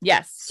billboard.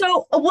 Yes.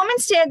 So a woman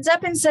stands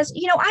up and says,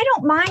 I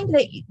don't mind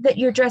that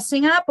you're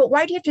dressing up, but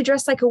why do you have to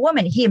dress like a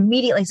woman? He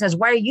immediately says,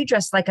 why are you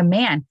dressed like a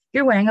man?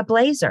 You're wearing a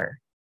blazer.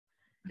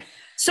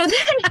 So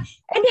then, and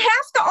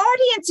half the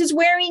audience is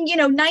wearing,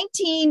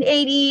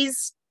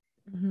 1980s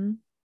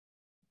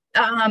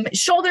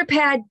shoulder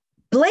pad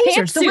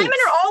blazers. The women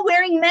are all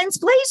wearing men's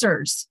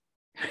blazers.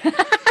 And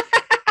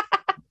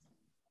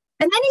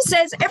then he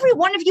says, every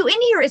one of you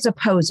in here is a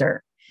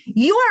poser.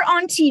 You are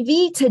on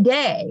TV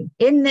today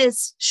in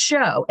this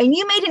show, and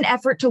you made an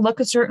effort to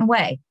look a certain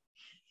way.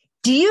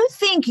 Do you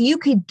think you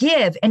could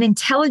give an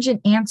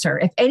intelligent answer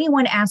if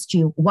anyone asked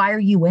you, why are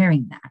you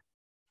wearing that?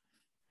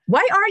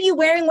 Why are you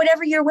wearing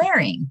whatever you're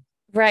wearing?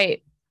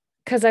 Right.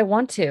 Because I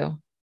want to.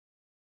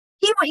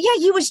 He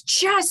was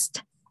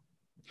just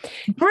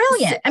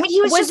brilliant. I mean,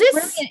 he was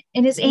brilliant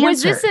in his answer.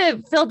 Was this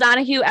a Phil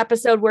Donahue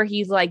episode where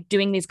he's like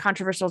doing these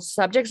controversial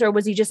subjects, or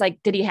was he just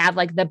like, did he have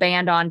like the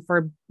band on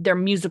for their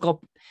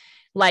musical,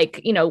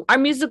 like, our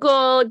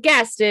musical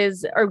guest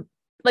is, or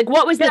like,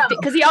 what was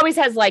because he always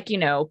has like,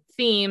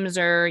 themes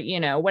or,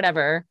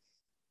 whatever.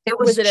 It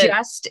was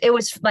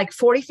like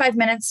 45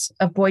 minutes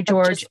of Boy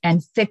George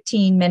and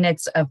 15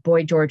 minutes of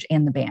Boy George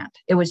and the band.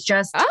 It was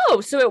just,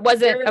 so it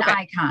wasn't an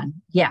icon.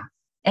 Yeah.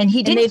 And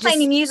he didn't play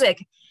any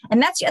music.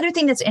 And that's the other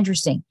thing that's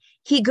interesting.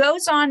 He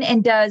goes on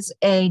and does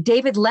a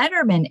David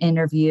Letterman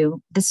interview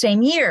the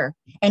same year,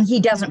 and he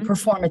doesn't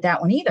perform at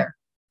that one either.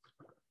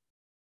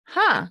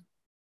 Huh.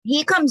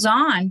 He comes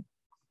on,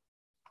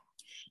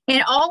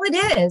 and all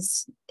it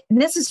is,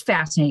 and this is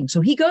fascinating.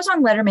 So he goes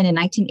on Letterman in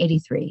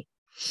 1983.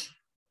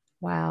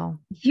 Wow.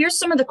 Here's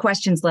some of the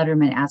questions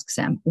Letterman asks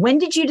him. When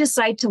did you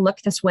decide to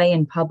look this way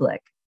in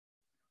public?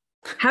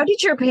 How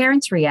did your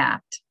parents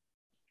react?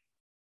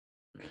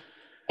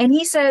 And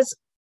he says,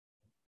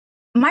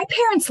 my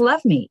parents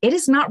love me. It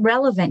is not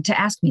relevant to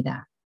ask me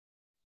that.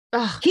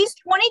 Ugh. He's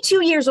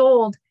 22 years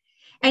old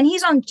and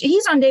he's on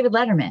David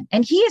Letterman.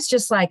 And he is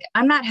just like,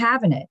 I'm not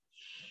having it.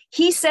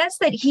 He says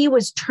that he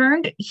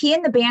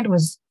and the band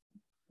was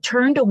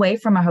turned away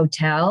from a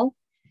hotel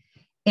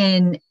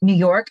in New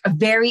York, a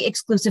very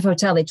exclusive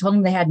hotel. They told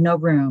him they had no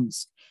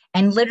rooms.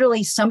 And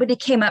literally somebody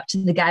came up to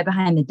the guy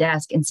behind the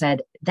desk and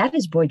said, that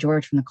is Boy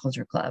George from the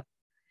Culture Club.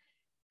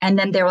 And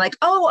then they were like,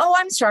 oh,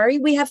 I'm sorry.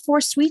 We have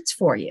 4 suites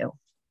for you.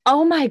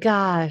 Oh my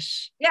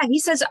gosh. Yeah. He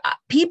says,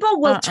 people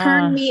will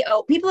turn me.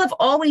 Oh, people have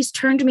always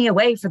turned me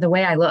away for the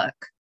way I look.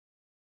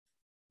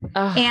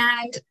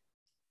 And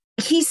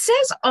he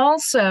says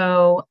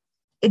also,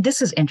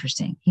 this is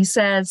interesting. He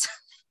says,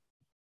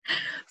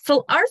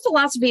 our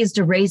philosophy is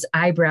to raise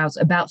eyebrows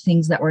about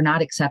things that were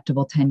not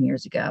acceptable 10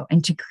 years ago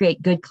and to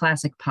create good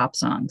classic pop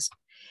songs.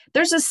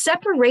 There's a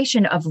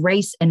separation of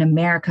race in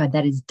America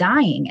that is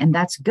dying, and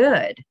that's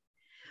good.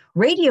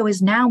 Radio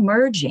is now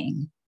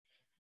merging,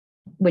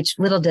 which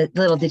little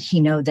did he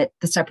know that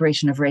the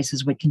separation of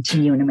races would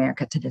continue in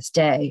America to this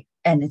day.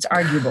 And it's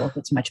arguable if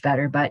it's much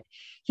better. But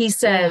he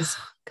says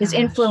his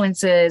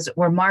influences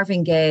were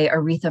Marvin Gaye,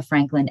 Aretha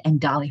Franklin, and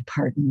Dolly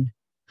Parton.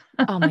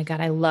 Oh my God,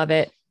 I love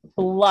it.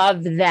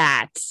 Love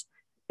that.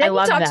 Then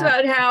he talks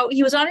about how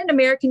he was on an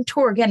American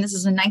tour. Again, this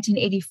is in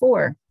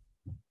 1984.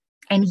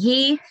 And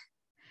he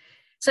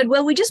said,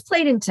 well, we just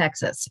played in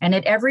Texas. And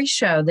at every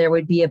show, there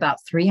would be about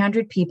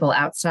 300 people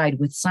outside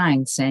with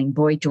signs saying,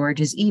 Boy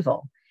George is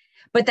evil.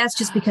 But that's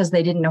just because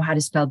they didn't know how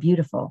to spell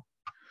beautiful.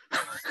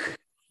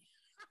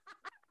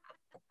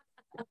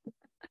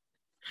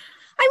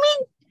 I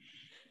mean,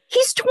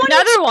 he's 20.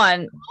 Another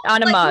one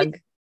on a mug.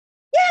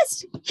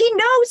 Yes, he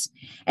knows.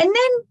 And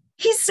then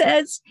he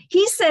says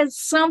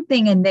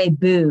something and they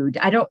booed.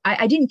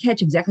 I didn't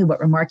catch exactly what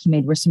remark he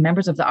made where some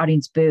members of the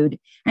audience booed.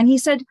 And he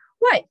said,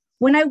 what?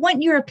 When I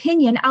want your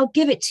opinion, I'll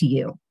give it to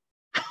you.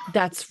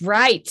 That's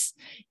right.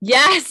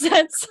 Yes,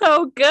 that's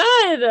so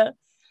good.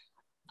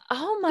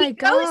 Oh my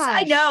God.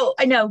 I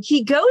know.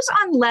 He goes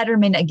on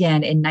Letterman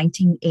again in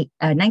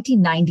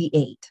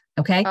 1998.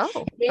 Okay.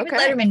 Oh, David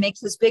Letterman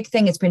makes this big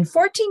thing. It's been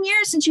 14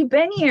 years since you've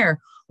been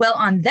here. Well,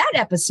 on that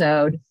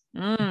episode,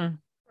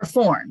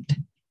 performed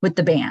with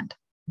the band.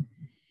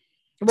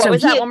 What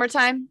was that one more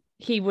time?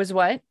 He was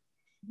what?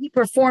 He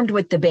performed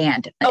with the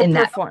band.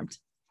 Performed.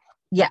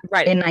 Yeah.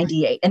 Right. In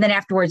 98. And then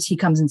afterwards he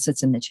comes and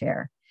sits in the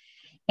chair.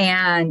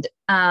 And,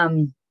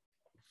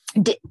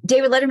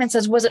 David Letterman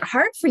says, was it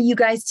hard for you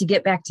guys to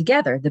get back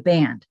together, the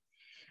band?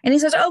 And he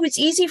says, oh, it's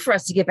easy for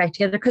us to get back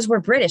together because we're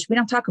British. We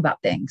don't talk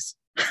about things.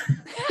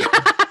 And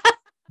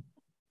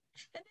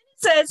then he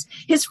says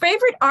his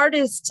favorite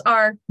artists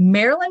are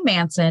Marilyn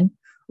Manson,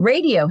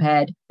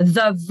 Radiohead,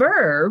 The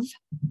Verve,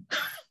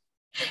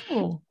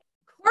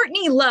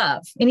 Courtney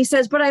Love. And he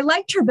says, but I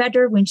liked her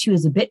better when she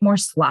was a bit more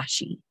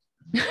sloshy.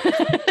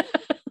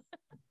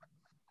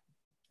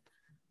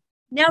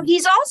 Now,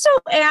 he's also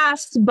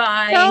asked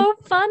by... So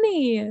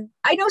funny.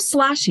 I know,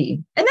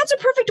 sloshy. And that's a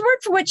perfect word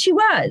for what she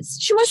was.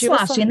 She was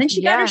sloshy. And then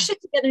she got her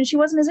shit together and she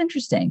wasn't as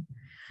interesting.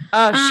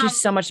 Oh,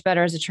 she's so much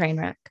better as a train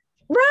wreck.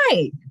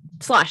 Right.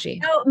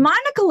 Sloshy. Now,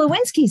 Monica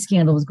Lewinsky's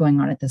scandal was going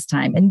on at this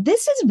time. And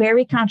this is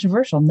very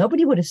controversial.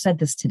 Nobody would have said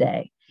this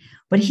today.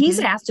 But he's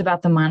asked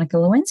about the Monica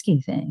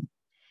Lewinsky thing.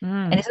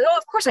 And he said, oh,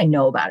 of course I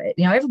know about it.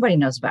 Everybody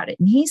knows about it.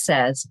 And he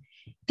says,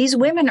 these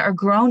women are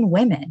grown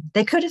women.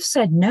 They could have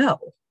said no.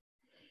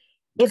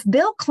 If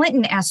Bill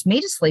Clinton asked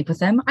me to sleep with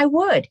him, I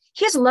would.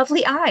 He has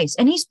lovely eyes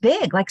and he's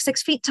big, like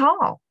 6 feet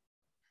tall.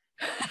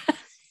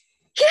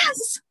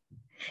 Yes.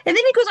 And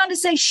then he goes on to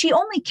say she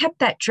only kept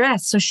that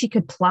dress so she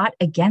could plot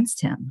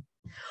against him.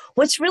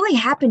 What's really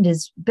happened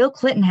is Bill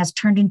Clinton has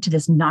turned into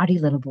this naughty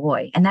little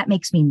boy, and that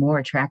makes me more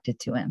attracted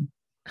to him.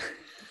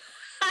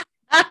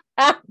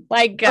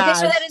 My God. Okay,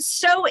 so that is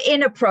so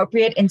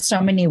inappropriate in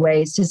so many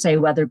ways to say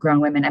whether grown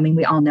women. I mean,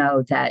 we all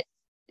know that.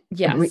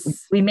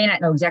 Yes. We may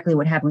not know exactly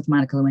what happened with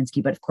Monica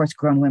Lewinsky, but of course,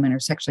 grown women are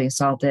sexually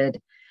assaulted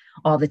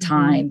all the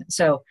time. Mm-hmm.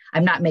 So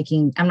I'm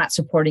not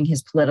supporting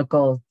his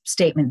political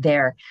statement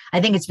there. I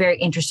think it's very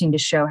interesting to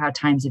show how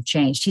times have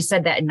changed. He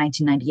said that in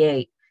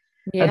 1998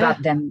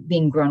 about them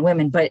being grown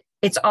women, but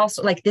it's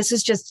also like, this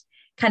is just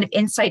kind of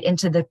insight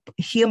into the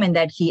human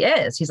that he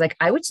is. He's like,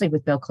 I would sleep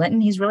with Bill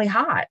Clinton. He's really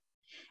hot.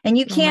 And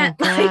you can't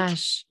like,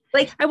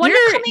 I wonder,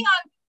 coming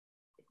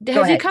on.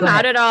 Has he come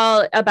out at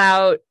all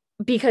about,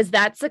 because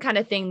that's the kind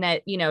of thing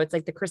that, it's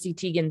like the Chrissy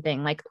Teigen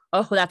thing, like,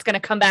 oh, that's going to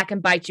come back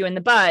and bite you in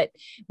the butt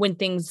when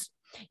things,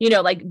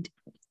 like,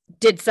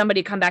 did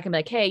somebody come back and be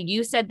like, hey,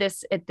 you said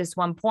this at this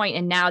one point,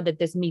 and now that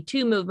this Me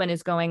Too movement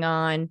is going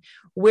on,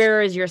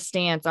 where is your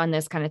stance on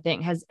this kind of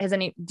thing?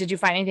 Did you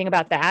find anything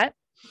about that?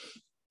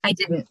 I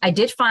didn't. I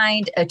did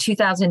find a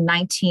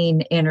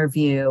 2019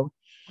 interview,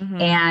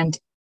 and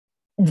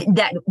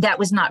that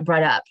was not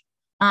brought up.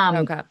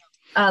 Okay.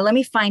 Let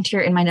me find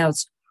here in my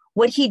notes.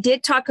 What he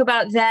did talk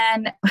about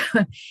then,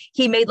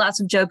 he made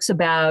lots of jokes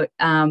about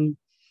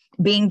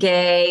being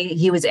gay.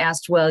 He was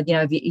asked,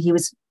 he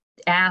was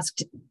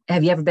asked,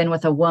 have you ever been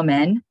with a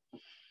woman?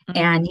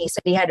 And he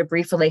said he had a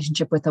brief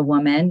relationship with a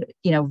woman,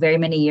 very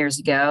many years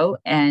ago.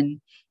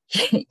 And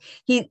he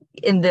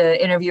in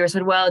the interviewer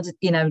said, well, is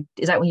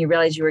that when you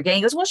realized you were gay?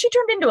 He goes, well, she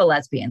turned into a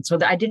lesbian. So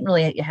I didn't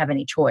really have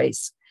any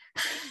choice.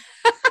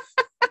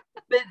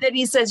 But then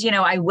he says,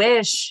 I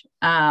wish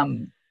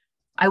I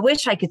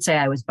could say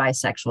I was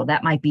bisexual.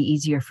 That might be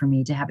easier for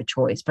me to have a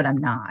choice, but I'm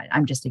not.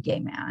 I'm just a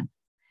gay man.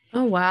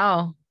 Oh,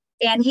 wow.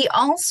 And he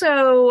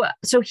also,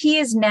 so he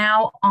is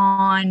now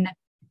on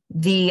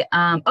the,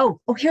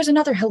 here's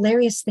another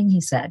hilarious thing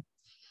he said.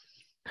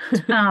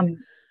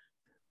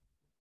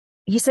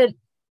 He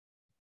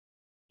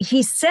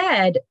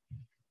said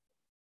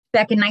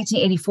back in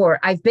 1984,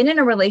 I've been in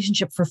a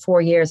relationship for 4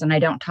 years and I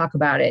don't talk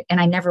about it, and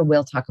I never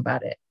will talk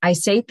about it. I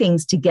say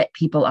things to get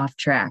people off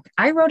track.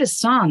 I wrote a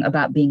song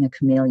about being a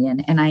chameleon,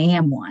 and I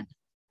am one.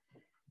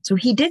 So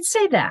he did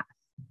say that.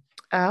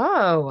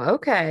 Oh,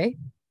 okay.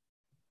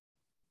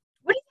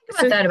 What do you think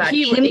about that, about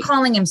him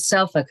calling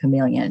himself a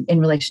chameleon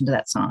in relation to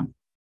that song?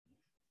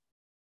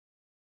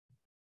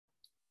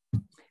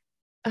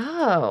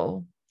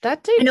 Oh,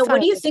 that did.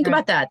 What do you think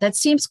about that? That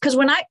seems, because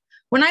when I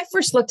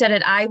first looked at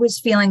it, I was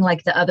feeling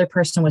like the other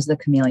person was the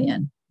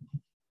chameleon.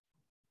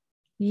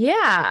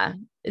 Yeah,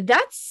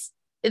 that's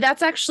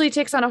actually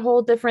takes on a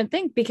whole different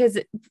thing, because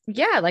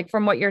like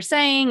from what you're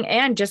saying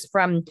and just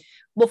from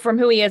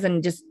who he is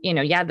and just,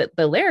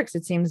 the lyrics,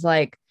 it seems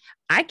like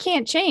I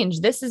can't change.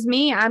 This is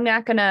me. I'm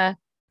not gonna.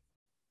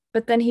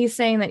 But then he's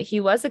saying that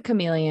he was a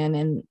chameleon,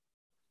 and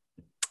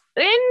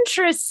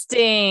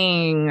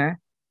interesting.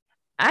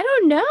 I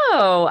don't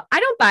know. I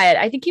don't buy it.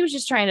 I think he was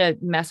just trying to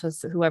mess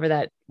with whoever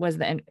that was.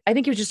 I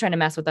think he was just trying to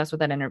mess with us with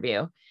that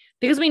interview,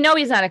 because we know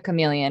he's not a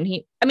chameleon.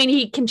 He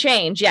can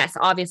change. Yes,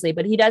 obviously,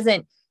 but he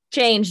doesn't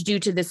change due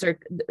to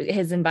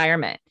his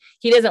environment.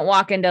 He doesn't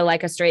walk into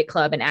like a straight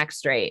club and act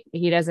straight.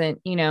 He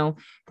doesn't, No,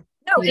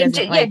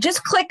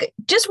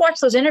 just watch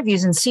those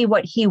interviews and see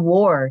what he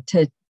wore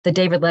to the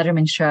David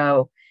Letterman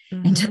show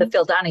and to the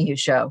Phil Donahue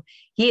show.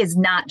 He is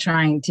not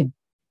trying to,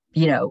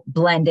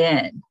 blend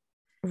in.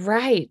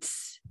 Right.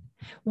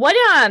 What,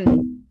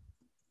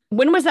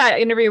 when was that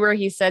interview where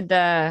he said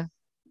the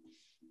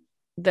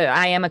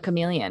I am a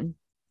chameleon?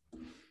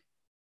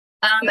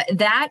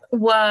 That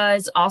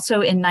was also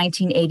in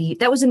 1980.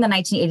 That was in the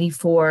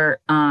 1984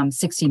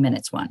 60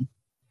 Minutes one.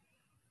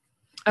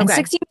 And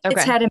 60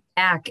 Minutes had him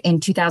back in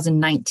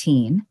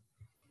 2019.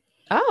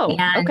 Oh,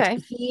 and okay.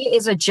 He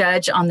is a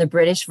judge on the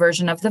British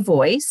version of The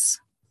Voice.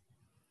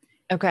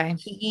 Okay.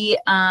 He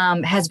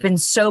has been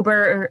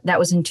sober. That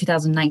was in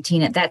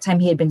 2019. At that time,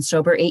 he had been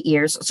sober 8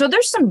 years. So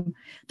there's some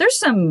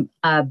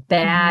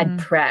bad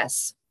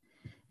press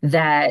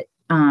that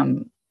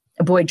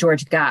Boy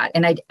George got,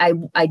 and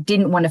I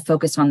didn't want to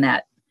focus on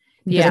that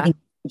because I think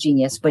he's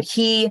genius. But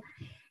he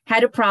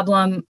had a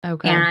problem,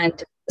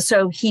 and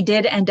so he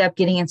did end up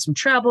getting in some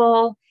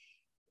trouble.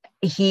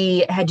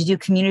 He had to do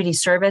community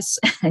service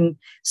and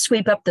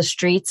sweep up the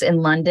streets in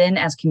London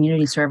as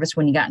community service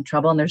when he got in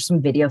trouble. And there's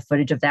some video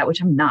footage of that,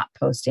 which I'm not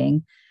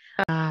posting.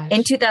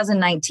 In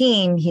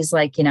 2019, he's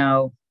like,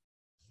 I'm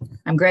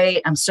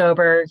great. I'm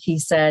sober. He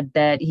said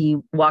that he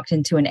walked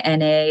into an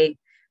NA,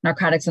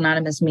 Narcotics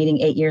Anonymous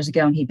meeting 8 years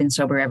ago, and he'd been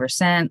sober ever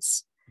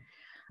since.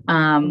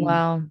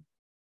 Wow.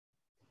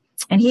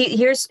 And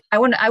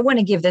I want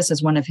to give this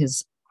as one of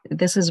his,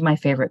 this is my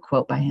favorite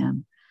quote by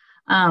him.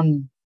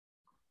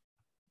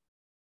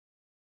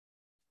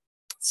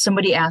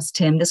 somebody asked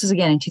him, this is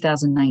again in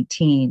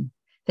 2019.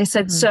 They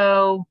said,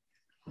 so,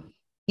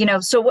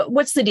 so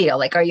what's the deal?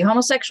 Like, are you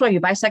homosexual? Are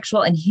you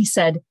bisexual? And he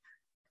said,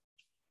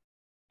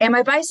 am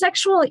I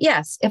bisexual?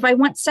 Yes. If I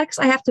want sex,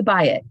 I have to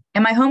buy it.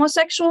 Am I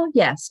homosexual?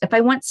 Yes. If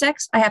I want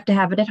sex, I have to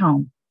have it at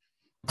home.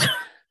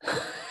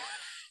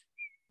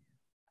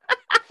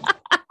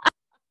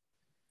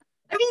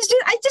 I mean,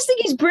 I just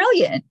think he's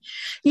brilliant.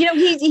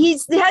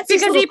 He's because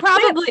he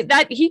probably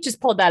he just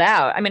pulled that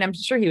out. I mean, I'm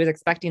sure he was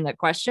expecting that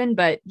question,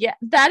 but yeah,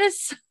 that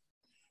is.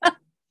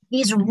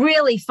 He's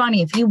really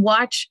funny. If you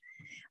watch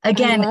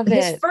again,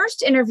 his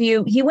first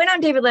interview, he went on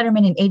David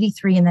Letterman in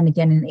 83 and then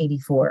again in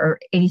 84 or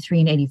 83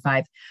 and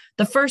 85.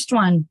 The first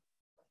one,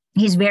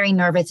 he's very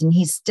nervous and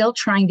he's still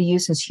trying to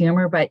use his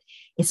humor, but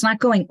it's not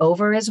going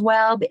over as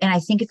well. And I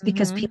think it's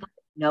because people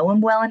know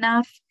him well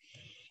enough.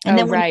 And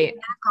then when he's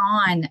back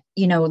on,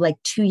 like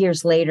 2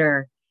 years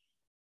later,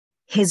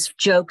 his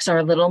jokes are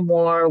a little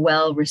more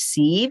well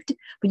received,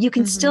 but you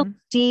can still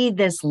see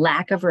this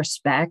lack of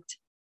respect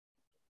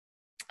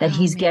that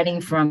he's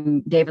getting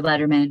from David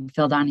Letterman and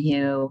Phil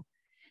Donahue.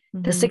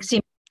 The 60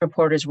 Minutes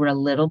reporters were a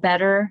little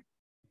better.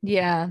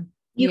 Yeah.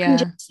 You can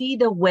just see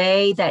the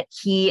way that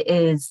he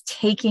is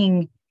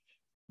taking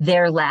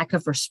their lack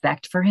of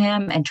respect for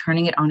him and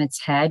turning it on its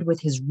head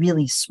with his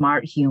really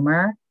smart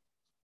humor.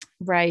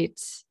 Right.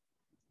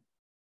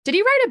 Did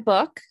he write a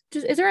book?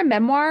 Is there a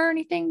memoir or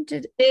anything?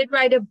 Did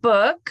write a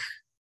book.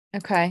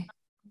 Okay.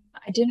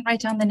 I didn't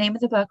write down the name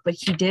of the book, but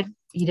he did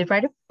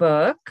write a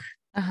book.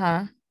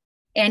 Uh-huh.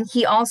 And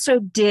he also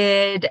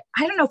did,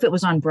 I don't know if it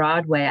was on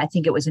Broadway. I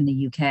think it was in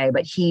the UK,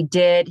 but he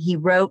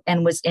wrote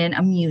and was in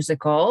a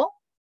musical.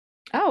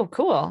 Oh,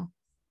 cool.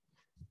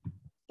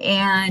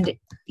 And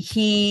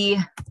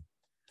I'm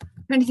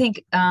trying to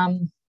think,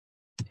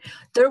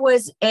 there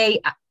was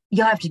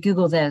you'll have to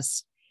Google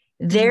this.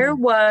 There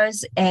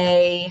was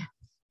a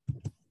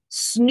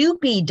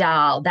Snoopy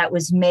doll that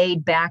was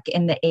made back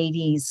in the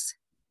 80s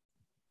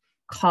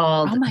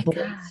called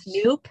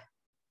Snoop.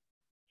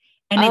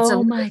 And it's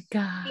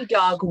a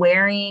dog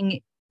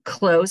wearing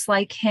clothes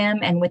like him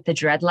and with the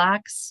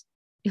dreadlocks.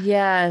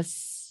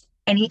 Yes.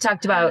 And he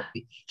talked about,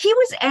 he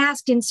was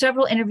asked in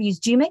several interviews,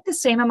 do you make the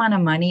same amount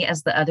of money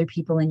as the other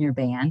people in your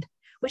band?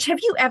 Which, have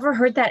you ever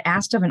heard that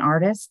asked of an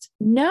artist?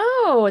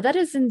 No, that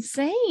is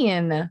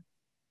insane.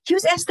 He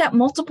was asked that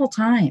multiple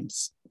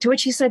times, to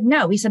which he said,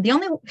 no. He said, the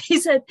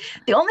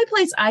only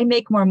place I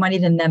make more money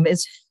than them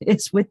is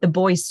with the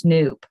boy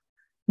Snoop.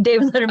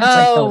 David Letterman's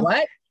like, the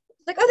what?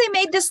 Like, they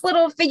made this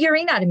little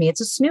figurine out of me.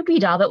 It's a Snoopy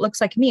doll that looks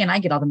like me, and I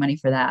get all the money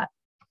for that.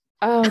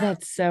 Oh,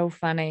 that's so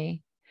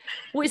funny.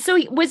 So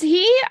was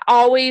he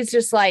always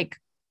just like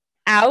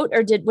out,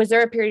 or was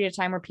there a period of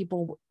time where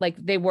people like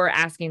they were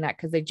asking that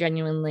because they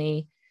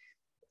genuinely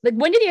like,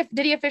 when did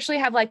he officially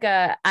have like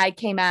a I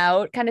came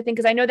out kind of thing?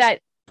 Because I know that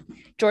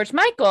George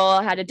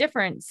Michael had a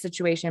different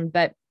situation,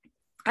 but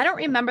I don't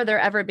remember there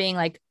ever being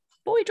like,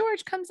 boy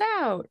George comes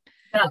out.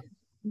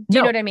 Do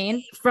you know what I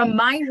mean? From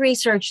my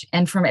research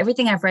and from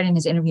everything I've read in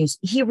his interviews,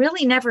 he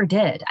really never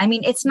did. I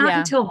mean, it's not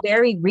until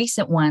very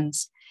recent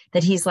ones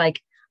that he's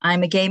like,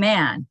 I'm a gay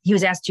man. He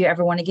was asked, do you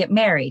ever want to get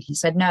married? He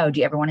said, no. Do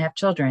you ever want to have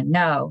children?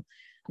 No.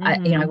 I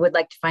would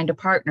like to find a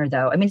partner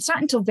though. I mean, it's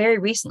not until very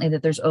recently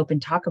that there's open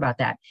talk about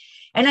that.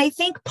 And I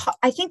think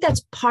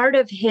that's part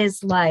of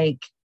his,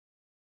 like,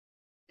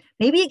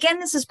 maybe again,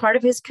 this is part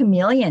of his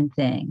chameleon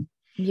thing.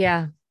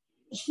 Yeah.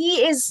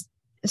 He has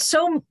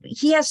so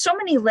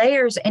many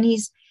layers and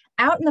he's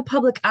out in the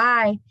public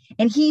eye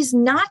and he's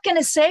not going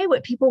to say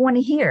what people want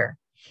to hear.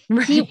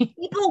 Right.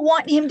 People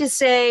want him to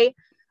say,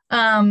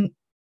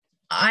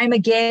 I'm a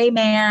gay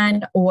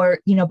man, or,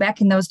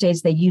 back in those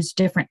days, they used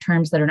different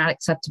terms that are not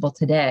acceptable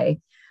today,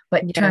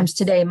 but terms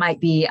today might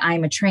be,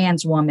 I'm a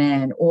trans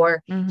woman,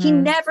 or he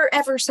never,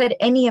 ever said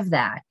any of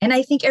that. And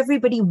I think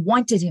everybody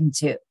wanted him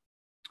to.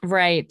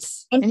 Right.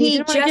 And he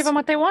didn't want to give them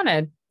what they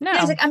wanted. No.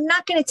 He's like, I'm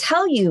not going to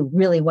tell you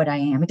really what I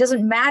am. It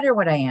doesn't matter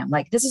what I am.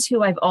 Like, this is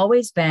who I've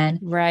always been.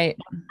 Right.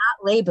 I'm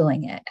not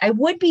labeling it. I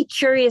would be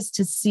curious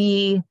to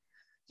see,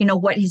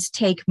 what his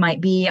take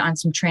might be on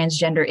some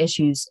transgender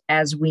issues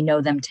as we know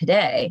them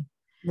today.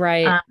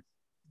 Right.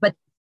 But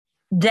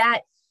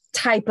that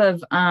type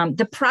of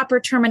the proper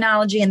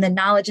terminology and the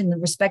knowledge and the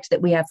respect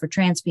that we have for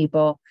trans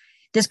people,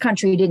 this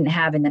country didn't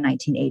have in the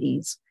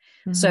 1980s.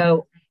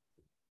 So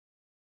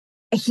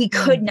he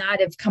could not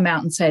have come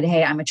out and said,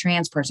 hey, I'm a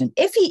trans person.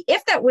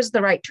 If that was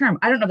the right term,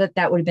 I don't know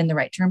that would have been the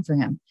right term for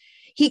him.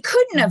 He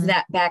couldn't have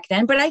that back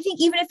then, but I think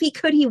even if he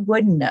could, he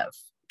wouldn't have.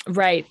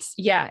 Right.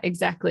 Yeah,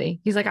 exactly.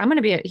 He's like,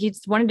 he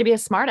wanted to be a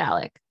smart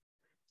aleck.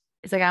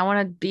 He's like, I want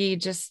to be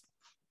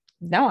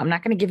no, I'm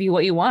not going to give you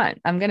what you want.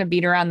 I'm going to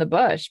beat around the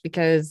bush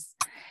because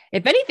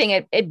if anything,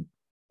 it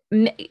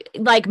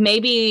like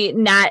maybe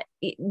not,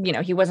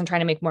 he wasn't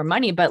trying to make more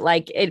money, but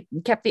like it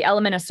kept the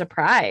element of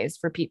surprise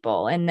for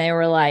people. And they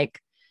were like,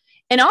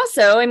 and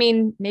also, I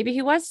mean, maybe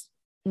he was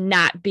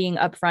not being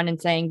upfront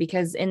and saying,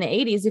 because in the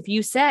 80s, if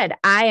you said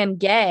I am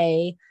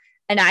gay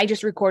and I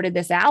just recorded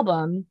this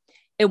album,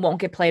 it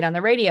won't get played on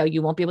the radio.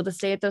 You won't be able to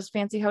stay at those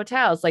fancy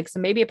hotels. Like, so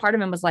maybe a part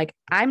of him was like,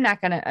 I'm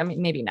not going to, I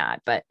mean, maybe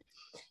not, but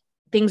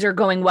things are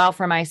going well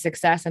for my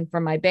success and for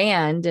my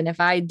band. And if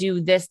I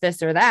do this,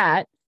 this, or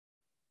that,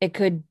 it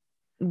could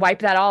wipe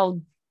that all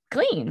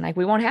clean. Like,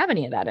 we won't have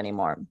any of that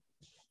anymore,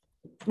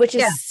 which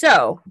is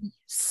so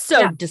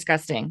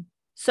disgusting.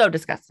 So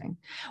disgusting.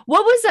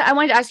 What was it? I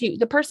wanted to ask you,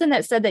 the person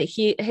that said that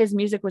his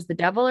music was the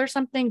devil or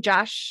something,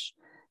 Josh,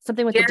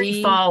 something with Jerry the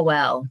D.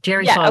 Falwell.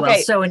 Jerry Falwell.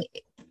 Okay. So an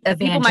evangelist.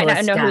 People might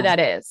not know who that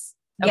is.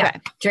 Okay. Yeah.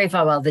 Jerry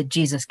Falwell, the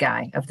Jesus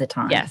guy of the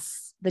time.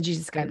 Yes. The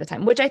Jesus guy of the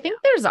time, which I think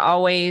there's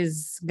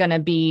always going to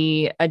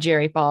be a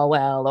Jerry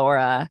Falwell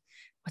or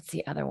what's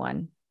the other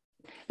one?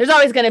 There's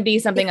always going to be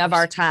something of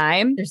our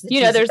time. There's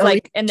Jesus,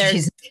 and there's,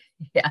 Jesus,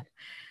 yeah.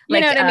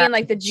 You know what I mean?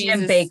 Like the Jim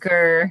Jesus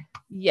Baker.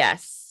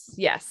 Yes.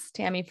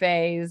 Tammy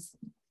Faye's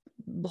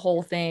the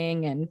whole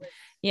thing. And,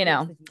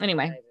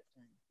 anyway.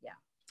 Yeah.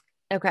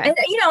 Okay. And,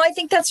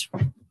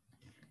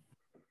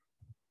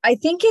 I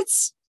think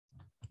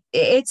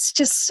it's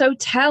just so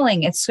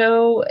telling. It's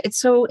so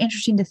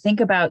interesting to think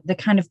about the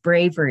kind of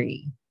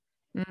bravery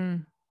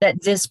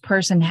that this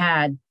person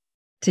had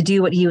to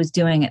do what he was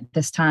doing at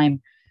this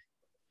time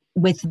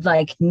with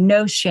like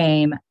no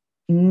shame,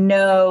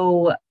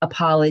 no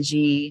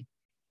apology.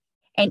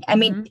 And I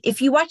mean,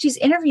 if you watch these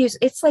interviews,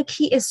 it's like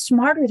he is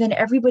smarter than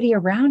everybody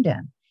around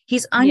him.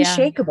 He's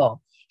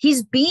unshakable. Yeah.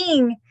 He's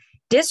being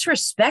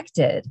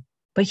disrespected,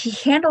 but he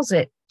handles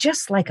it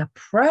just like a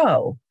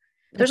pro.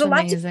 There's a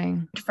lot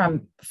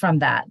from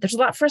that. There's a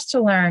lot for us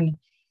to learn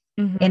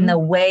in the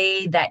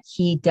way that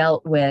he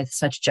dealt with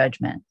such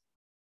judgment.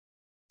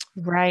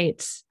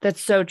 Right.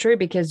 That's so true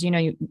because,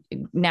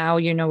 now,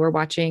 we're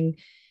watching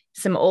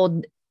some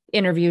old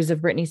interviews of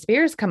Britney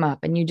Spears come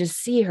up and you just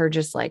see her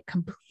just like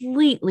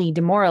completely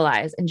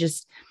demoralized and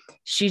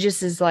she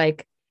just is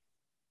like,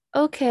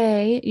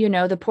 okay,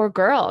 the poor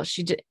girl,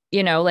 she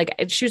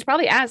was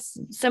probably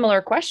asked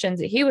similar questions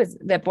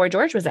that Boy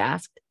George was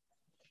asked.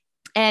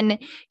 And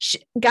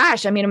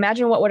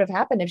imagine what would have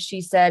happened if she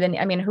said, and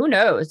I mean, who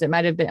knows, it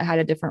might've had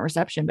a different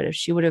reception, but if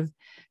she would have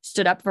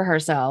stood up for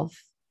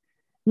herself,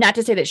 not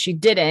to say that she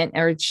didn't,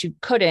 or she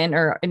couldn't,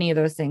 or any of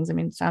those things. I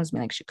mean, it sounds to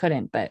me like she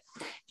couldn't, but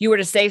if you were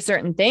to say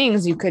certain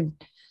things,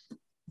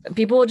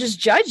 people will just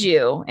judge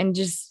you. And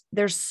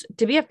there's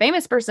to be a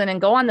famous person and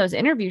go on those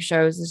interview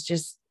shows is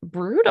just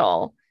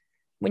brutal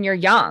when you're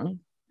young.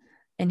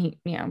 And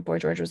Boy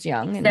George was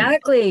young.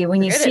 Exactly.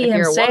 When you see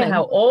him say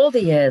how old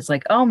he is,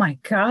 like, oh my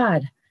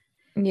God,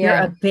 you're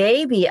a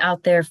baby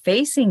out there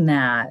facing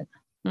that.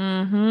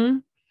 Mm-hmm.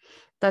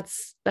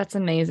 That's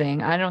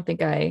amazing. I don't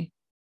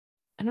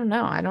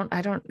know.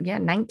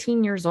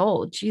 19 years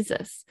old.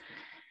 Jesus.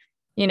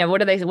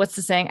 What's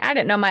the saying? I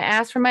didn't know my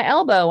ass from my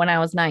elbow when I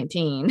was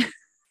 19.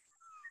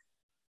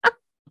 I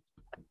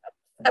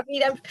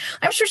mean,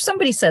 I'm sure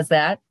somebody says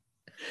that.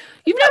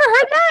 You've never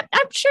heard that?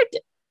 I'm sure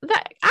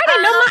that I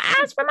didn't know my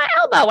ass from my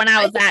elbow when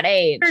I was that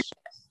age.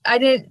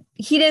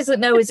 He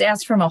doesn't know his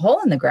ass from a hole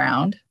in the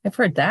ground. I've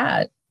heard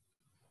that,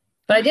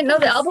 but I didn't know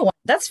the elbow one.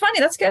 That's funny.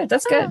 That's good.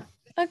 That's good.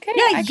 Okay.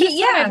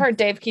 Yeah. I've heard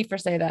Dave Kiefer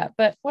say that,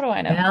 but what do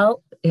I know?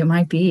 Well, it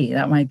might be.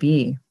 That might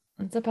be.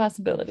 It's a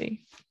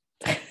possibility.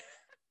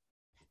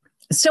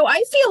 So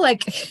I feel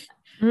like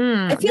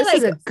this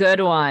is a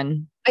good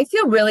one. I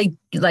feel really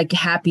like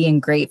happy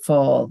and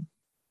grateful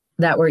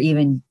that we're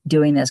even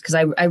doing this because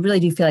I really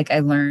do feel like I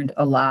learned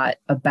a lot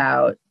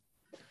about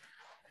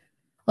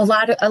a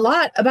lot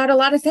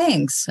of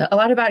things, a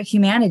lot about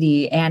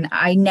humanity, and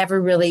I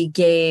never really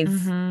gave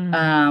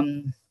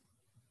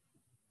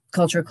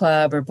Culture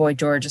Club or Boy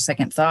George a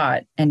second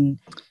thought, and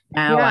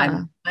now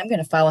I'm going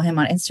to follow him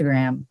on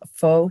Instagram.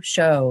 Faux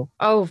show.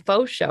 Oh,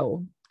 faux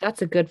show.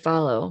 That's a good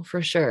follow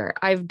for sure.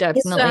 I've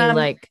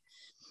definitely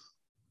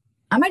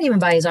I might even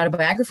buy his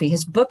autobiography.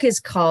 His book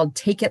is called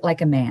Take It Like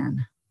a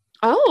Man.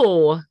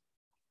 Oh,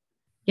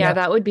 yeah,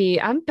 that would be.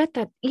 I bet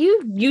that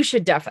you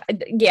should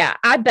definitely. Yeah,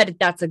 I bet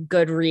that's a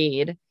good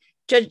read.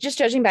 Just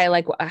judging by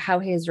like how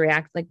his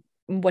like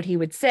what he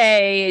would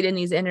say in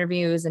these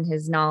interviews and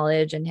his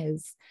knowledge and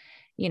his,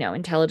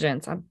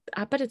 intelligence.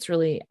 I bet it's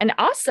really, and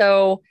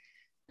also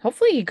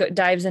hopefully he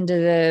dives into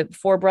the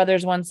 4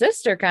 brothers, 1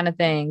 sister kind of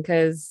thing.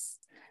 Cause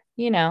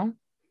we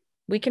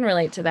can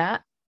relate to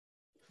that.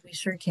 We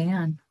sure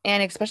can.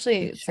 And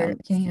especially,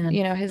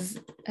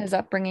 his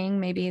upbringing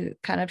maybe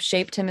kind of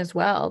shaped him as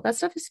well. That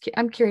stuff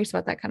I'm curious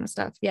about that kind of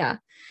stuff. Yeah.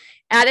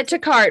 Add it to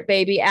cart,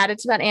 baby. Add it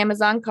to that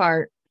Amazon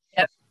cart.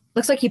 Yep.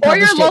 Looks like he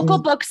published your local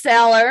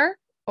bookseller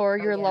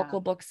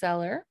local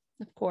bookseller.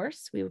 Of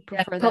course, we would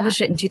prefer that.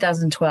 Published it in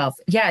 2012.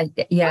 Yeah.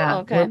 Yeah. Oh,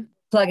 okay. We're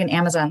plugging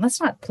Amazon.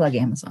 Let's not plug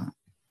Amazon.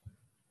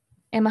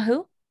 Emma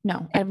who?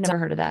 No, I've never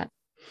heard of that.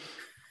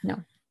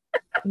 No,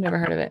 I've never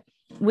heard of it.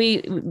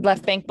 We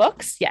Left Bank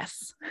Books.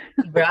 Yes.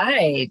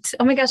 Right.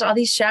 Oh my gosh. All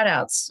these shout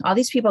outs, all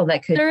these people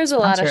that could, there is a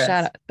lot of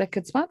shout out that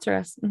could sponsor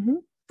us. Mm-hmm.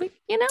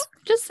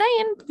 Just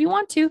saying, if you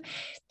want to.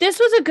 This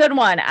was a good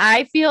one.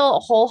 I feel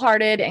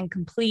wholehearted and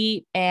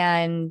complete.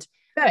 And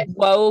Good.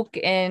 woke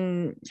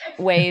in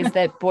ways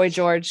that Boy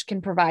George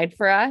can provide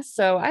for us.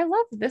 So I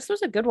love this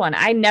was a good one.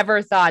 I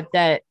never thought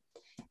that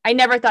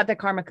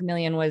Karma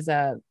Chameleon was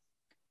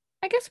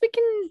I guess we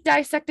can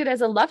dissect it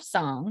as a love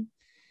song.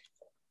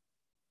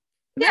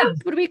 Yeah.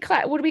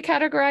 Right? Would we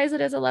categorize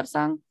it as a love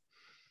song?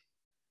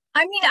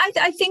 I mean,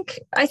 I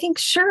think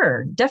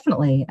sure,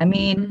 definitely. I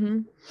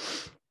mean,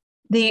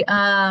 the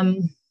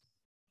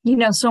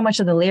so much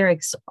of the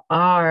lyrics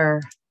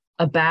are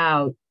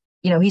about,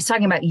 he's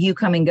talking about you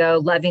come and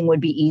go, loving would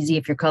be easy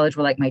if your colors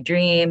were like my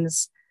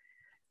dreams.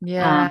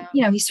 Yeah.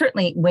 He's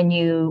certainly when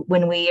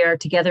we are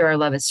together, our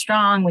love is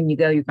strong. When you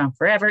go, you're gone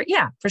forever.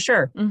 Yeah, for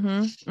sure.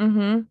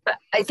 But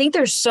I think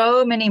there's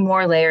so many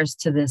more layers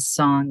to this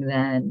song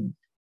than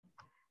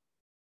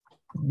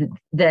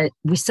that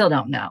we still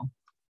don't know.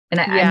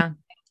 And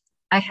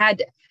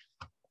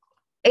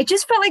it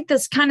just felt like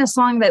this kind of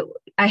song that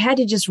I had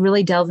to just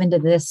really delve into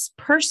this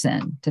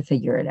person to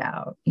figure it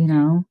out,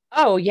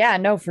 Oh yeah,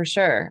 no, for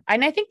sure.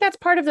 And I think that's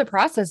part of the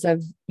process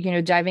of,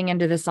 diving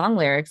into the song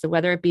lyrics,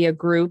 whether it be a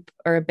group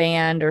or a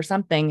band or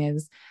something,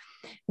 is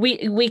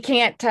we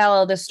can't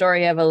tell the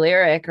story of a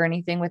lyric or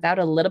anything without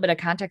a little bit of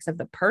context of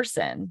the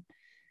person.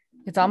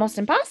 It's almost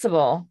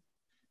impossible.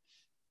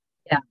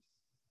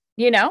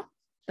 Yeah.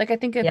 Like, I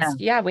think it's,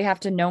 we have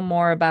to know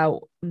more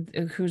about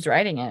who's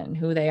writing it and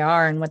who they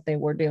are and what they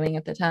were doing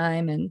at the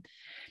time. And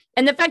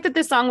the fact that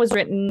this song was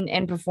written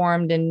and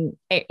performed and,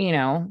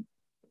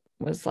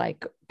 was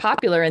like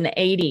popular in the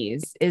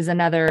 80s is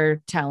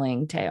another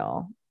telling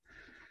tale.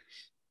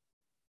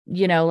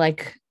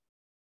 Like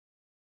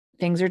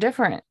things are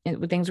different.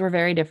 Things were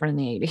very different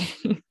in the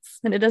 80s.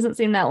 And it doesn't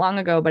seem that long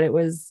ago, but it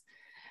was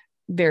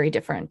very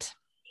different.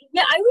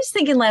 Yeah, I was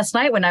thinking last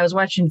night when I was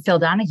watching Phil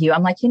Donahue,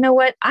 I'm like, you know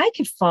what? I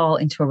could fall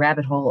into a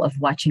rabbit hole of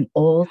watching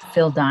old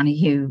Phil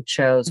Donahue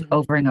shows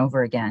over and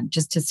over again,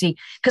 just to see,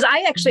 because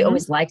I actually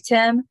always liked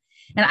him.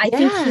 And I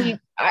think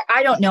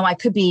I don't know, I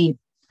could be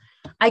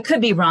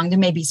wrong. There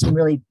may be some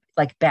really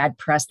like bad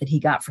press that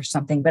he got for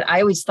something, but I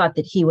always thought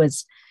that he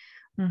was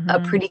a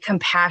pretty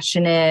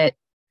compassionate,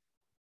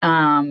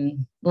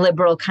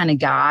 liberal kind of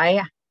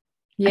guy.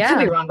 Yeah. I could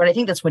be wrong, but I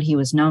think that's what he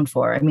was known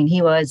for. I mean,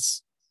 he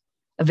was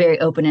a very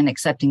open and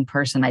accepting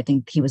person. I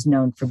think he was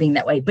known for being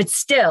that way, but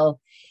still,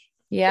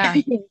 yeah.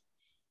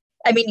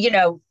 I mean,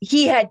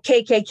 he had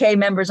KKK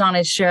members on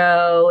his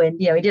show and,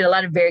 he did a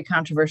lot of very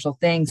controversial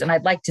things. And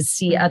I'd like to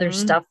see other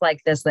stuff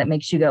like this that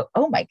makes you go,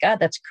 oh my God,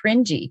 that's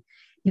cringy.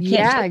 You can't.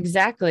 Yeah,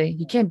 exactly.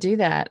 You can't do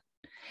that.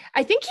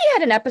 I think he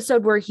had an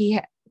episode where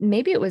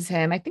maybe it was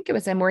him. I think it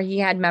was him where he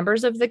had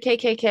members of the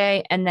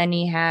KKK and then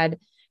he had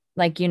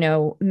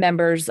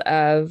members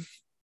of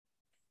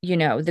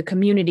the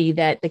community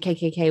that the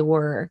KKK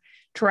were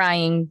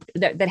trying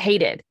that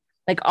hated,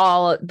 like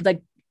all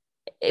like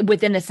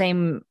within the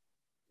same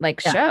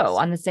show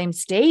on the same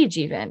stage.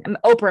 Even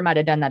Oprah might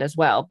have done that as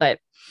well, but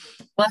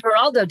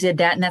Geraldo did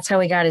that, and that's how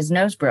he got his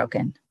nose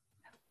broken.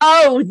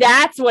 Oh,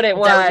 that's what it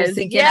was.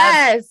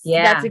 Yes,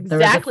 that's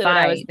exactly what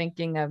I was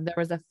thinking of. There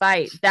was a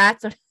fight.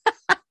 That's what.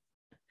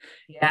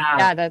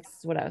 Yeah, that's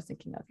what I was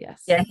thinking of.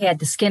 Yes. Yeah, he had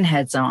the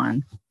skinheads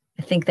on.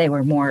 I think they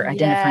were more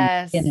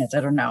identifying skinheads.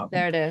 I don't know.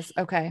 There it is.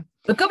 Okay.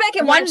 But go back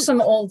and watch some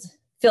old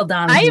Phil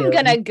Donahue. I am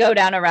going to go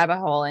down a rabbit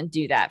hole and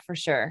do that for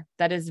sure.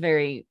 That is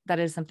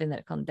something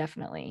that can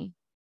definitely,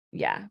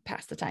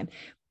 pass the time.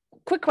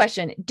 Quick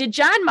question. Did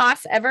John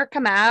Moss ever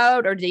come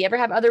out or did he ever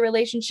have other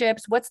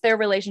relationships? What's their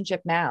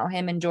relationship now?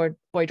 Him and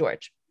Boy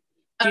George?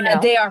 Do you know?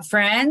 They are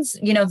friends.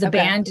 The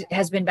band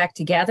has been back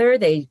together.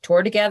 They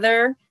tour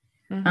together.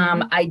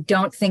 I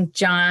don't think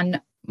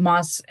John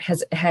Moss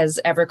has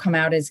ever come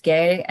out as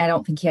gay. I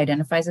don't think he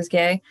identifies as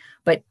gay,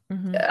 but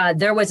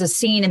there was a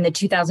scene in the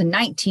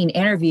 2019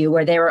 interview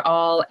where they were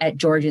all at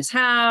George's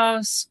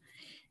house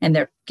and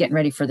they're getting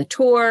ready for the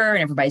tour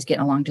and everybody's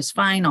getting along just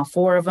fine, all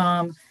four of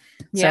them.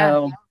 Yeah.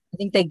 So I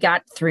think they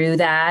got through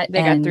that.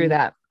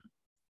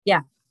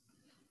 Yeah.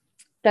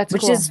 That's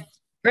which cool. is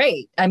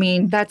great. I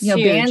mean, that's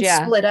huge, bands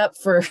split up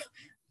for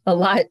a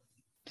lot,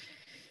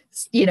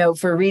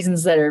 for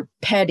reasons that are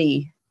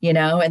petty,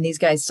 and these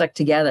guys stuck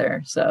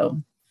together.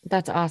 So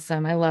that's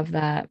awesome. I love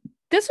that.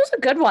 This was a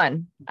good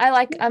one. I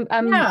like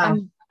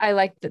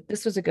that.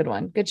 This was a good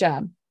one. Good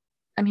job.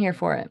 I'm here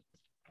for it.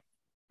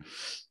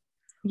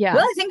 Yeah.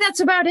 Well, I think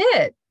that's about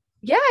it.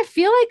 Yeah. I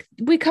feel like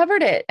we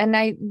covered it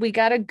and we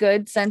got a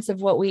good sense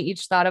of what we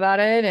each thought about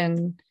it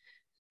and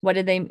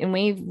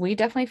we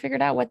definitely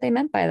figured out what they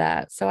meant by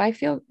that. So I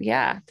feel,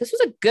 this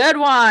was a good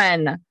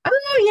one.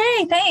 Oh,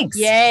 yay. Thanks.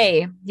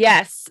 Yay.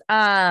 Yes.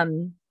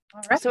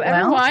 All right, so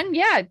everyone,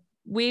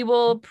 we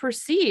will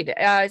proceed.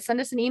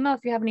 Send us an email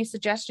if you have any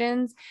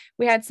suggestions.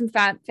 We had some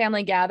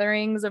family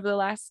gatherings over the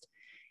last,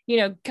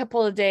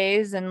 couple of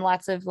days and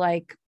lots of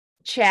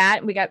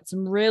chat. We got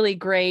some really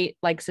great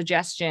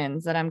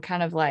suggestions that I'm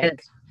kind of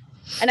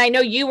and I know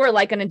you were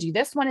going to do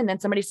this one. And then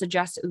somebody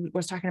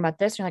was talking about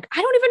this. And you're like,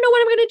 I don't even know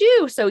what I'm going to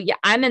do. So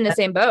I'm in the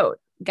same boat,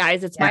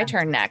 guys. It's my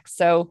turn next.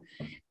 So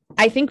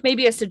I think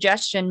maybe a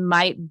suggestion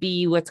might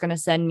be what's going to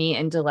send me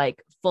into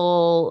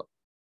full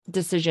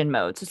decision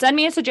mode. So send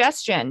me a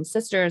suggestion,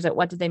 sisters at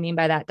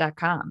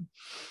whatdidtheymeanbythat.com.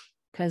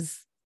 Because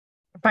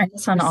find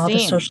us on all the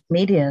social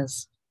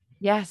medias.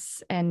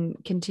 Yes. And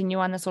continue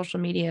on the social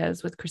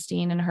medias with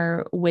Christine and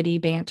her witty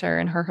banter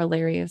and her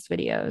hilarious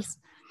videos.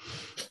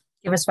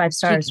 Give us 5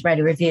 stars, write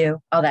a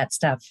review, all that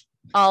stuff.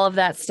 All of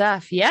that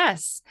stuff.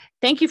 Yes.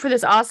 Thank you for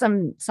this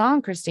awesome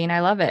song, Christine. I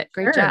love it.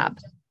 Great job.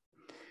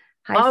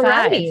 High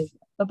five.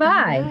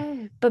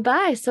 Bye-bye.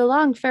 Bye-bye. So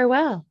long.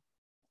 Farewell.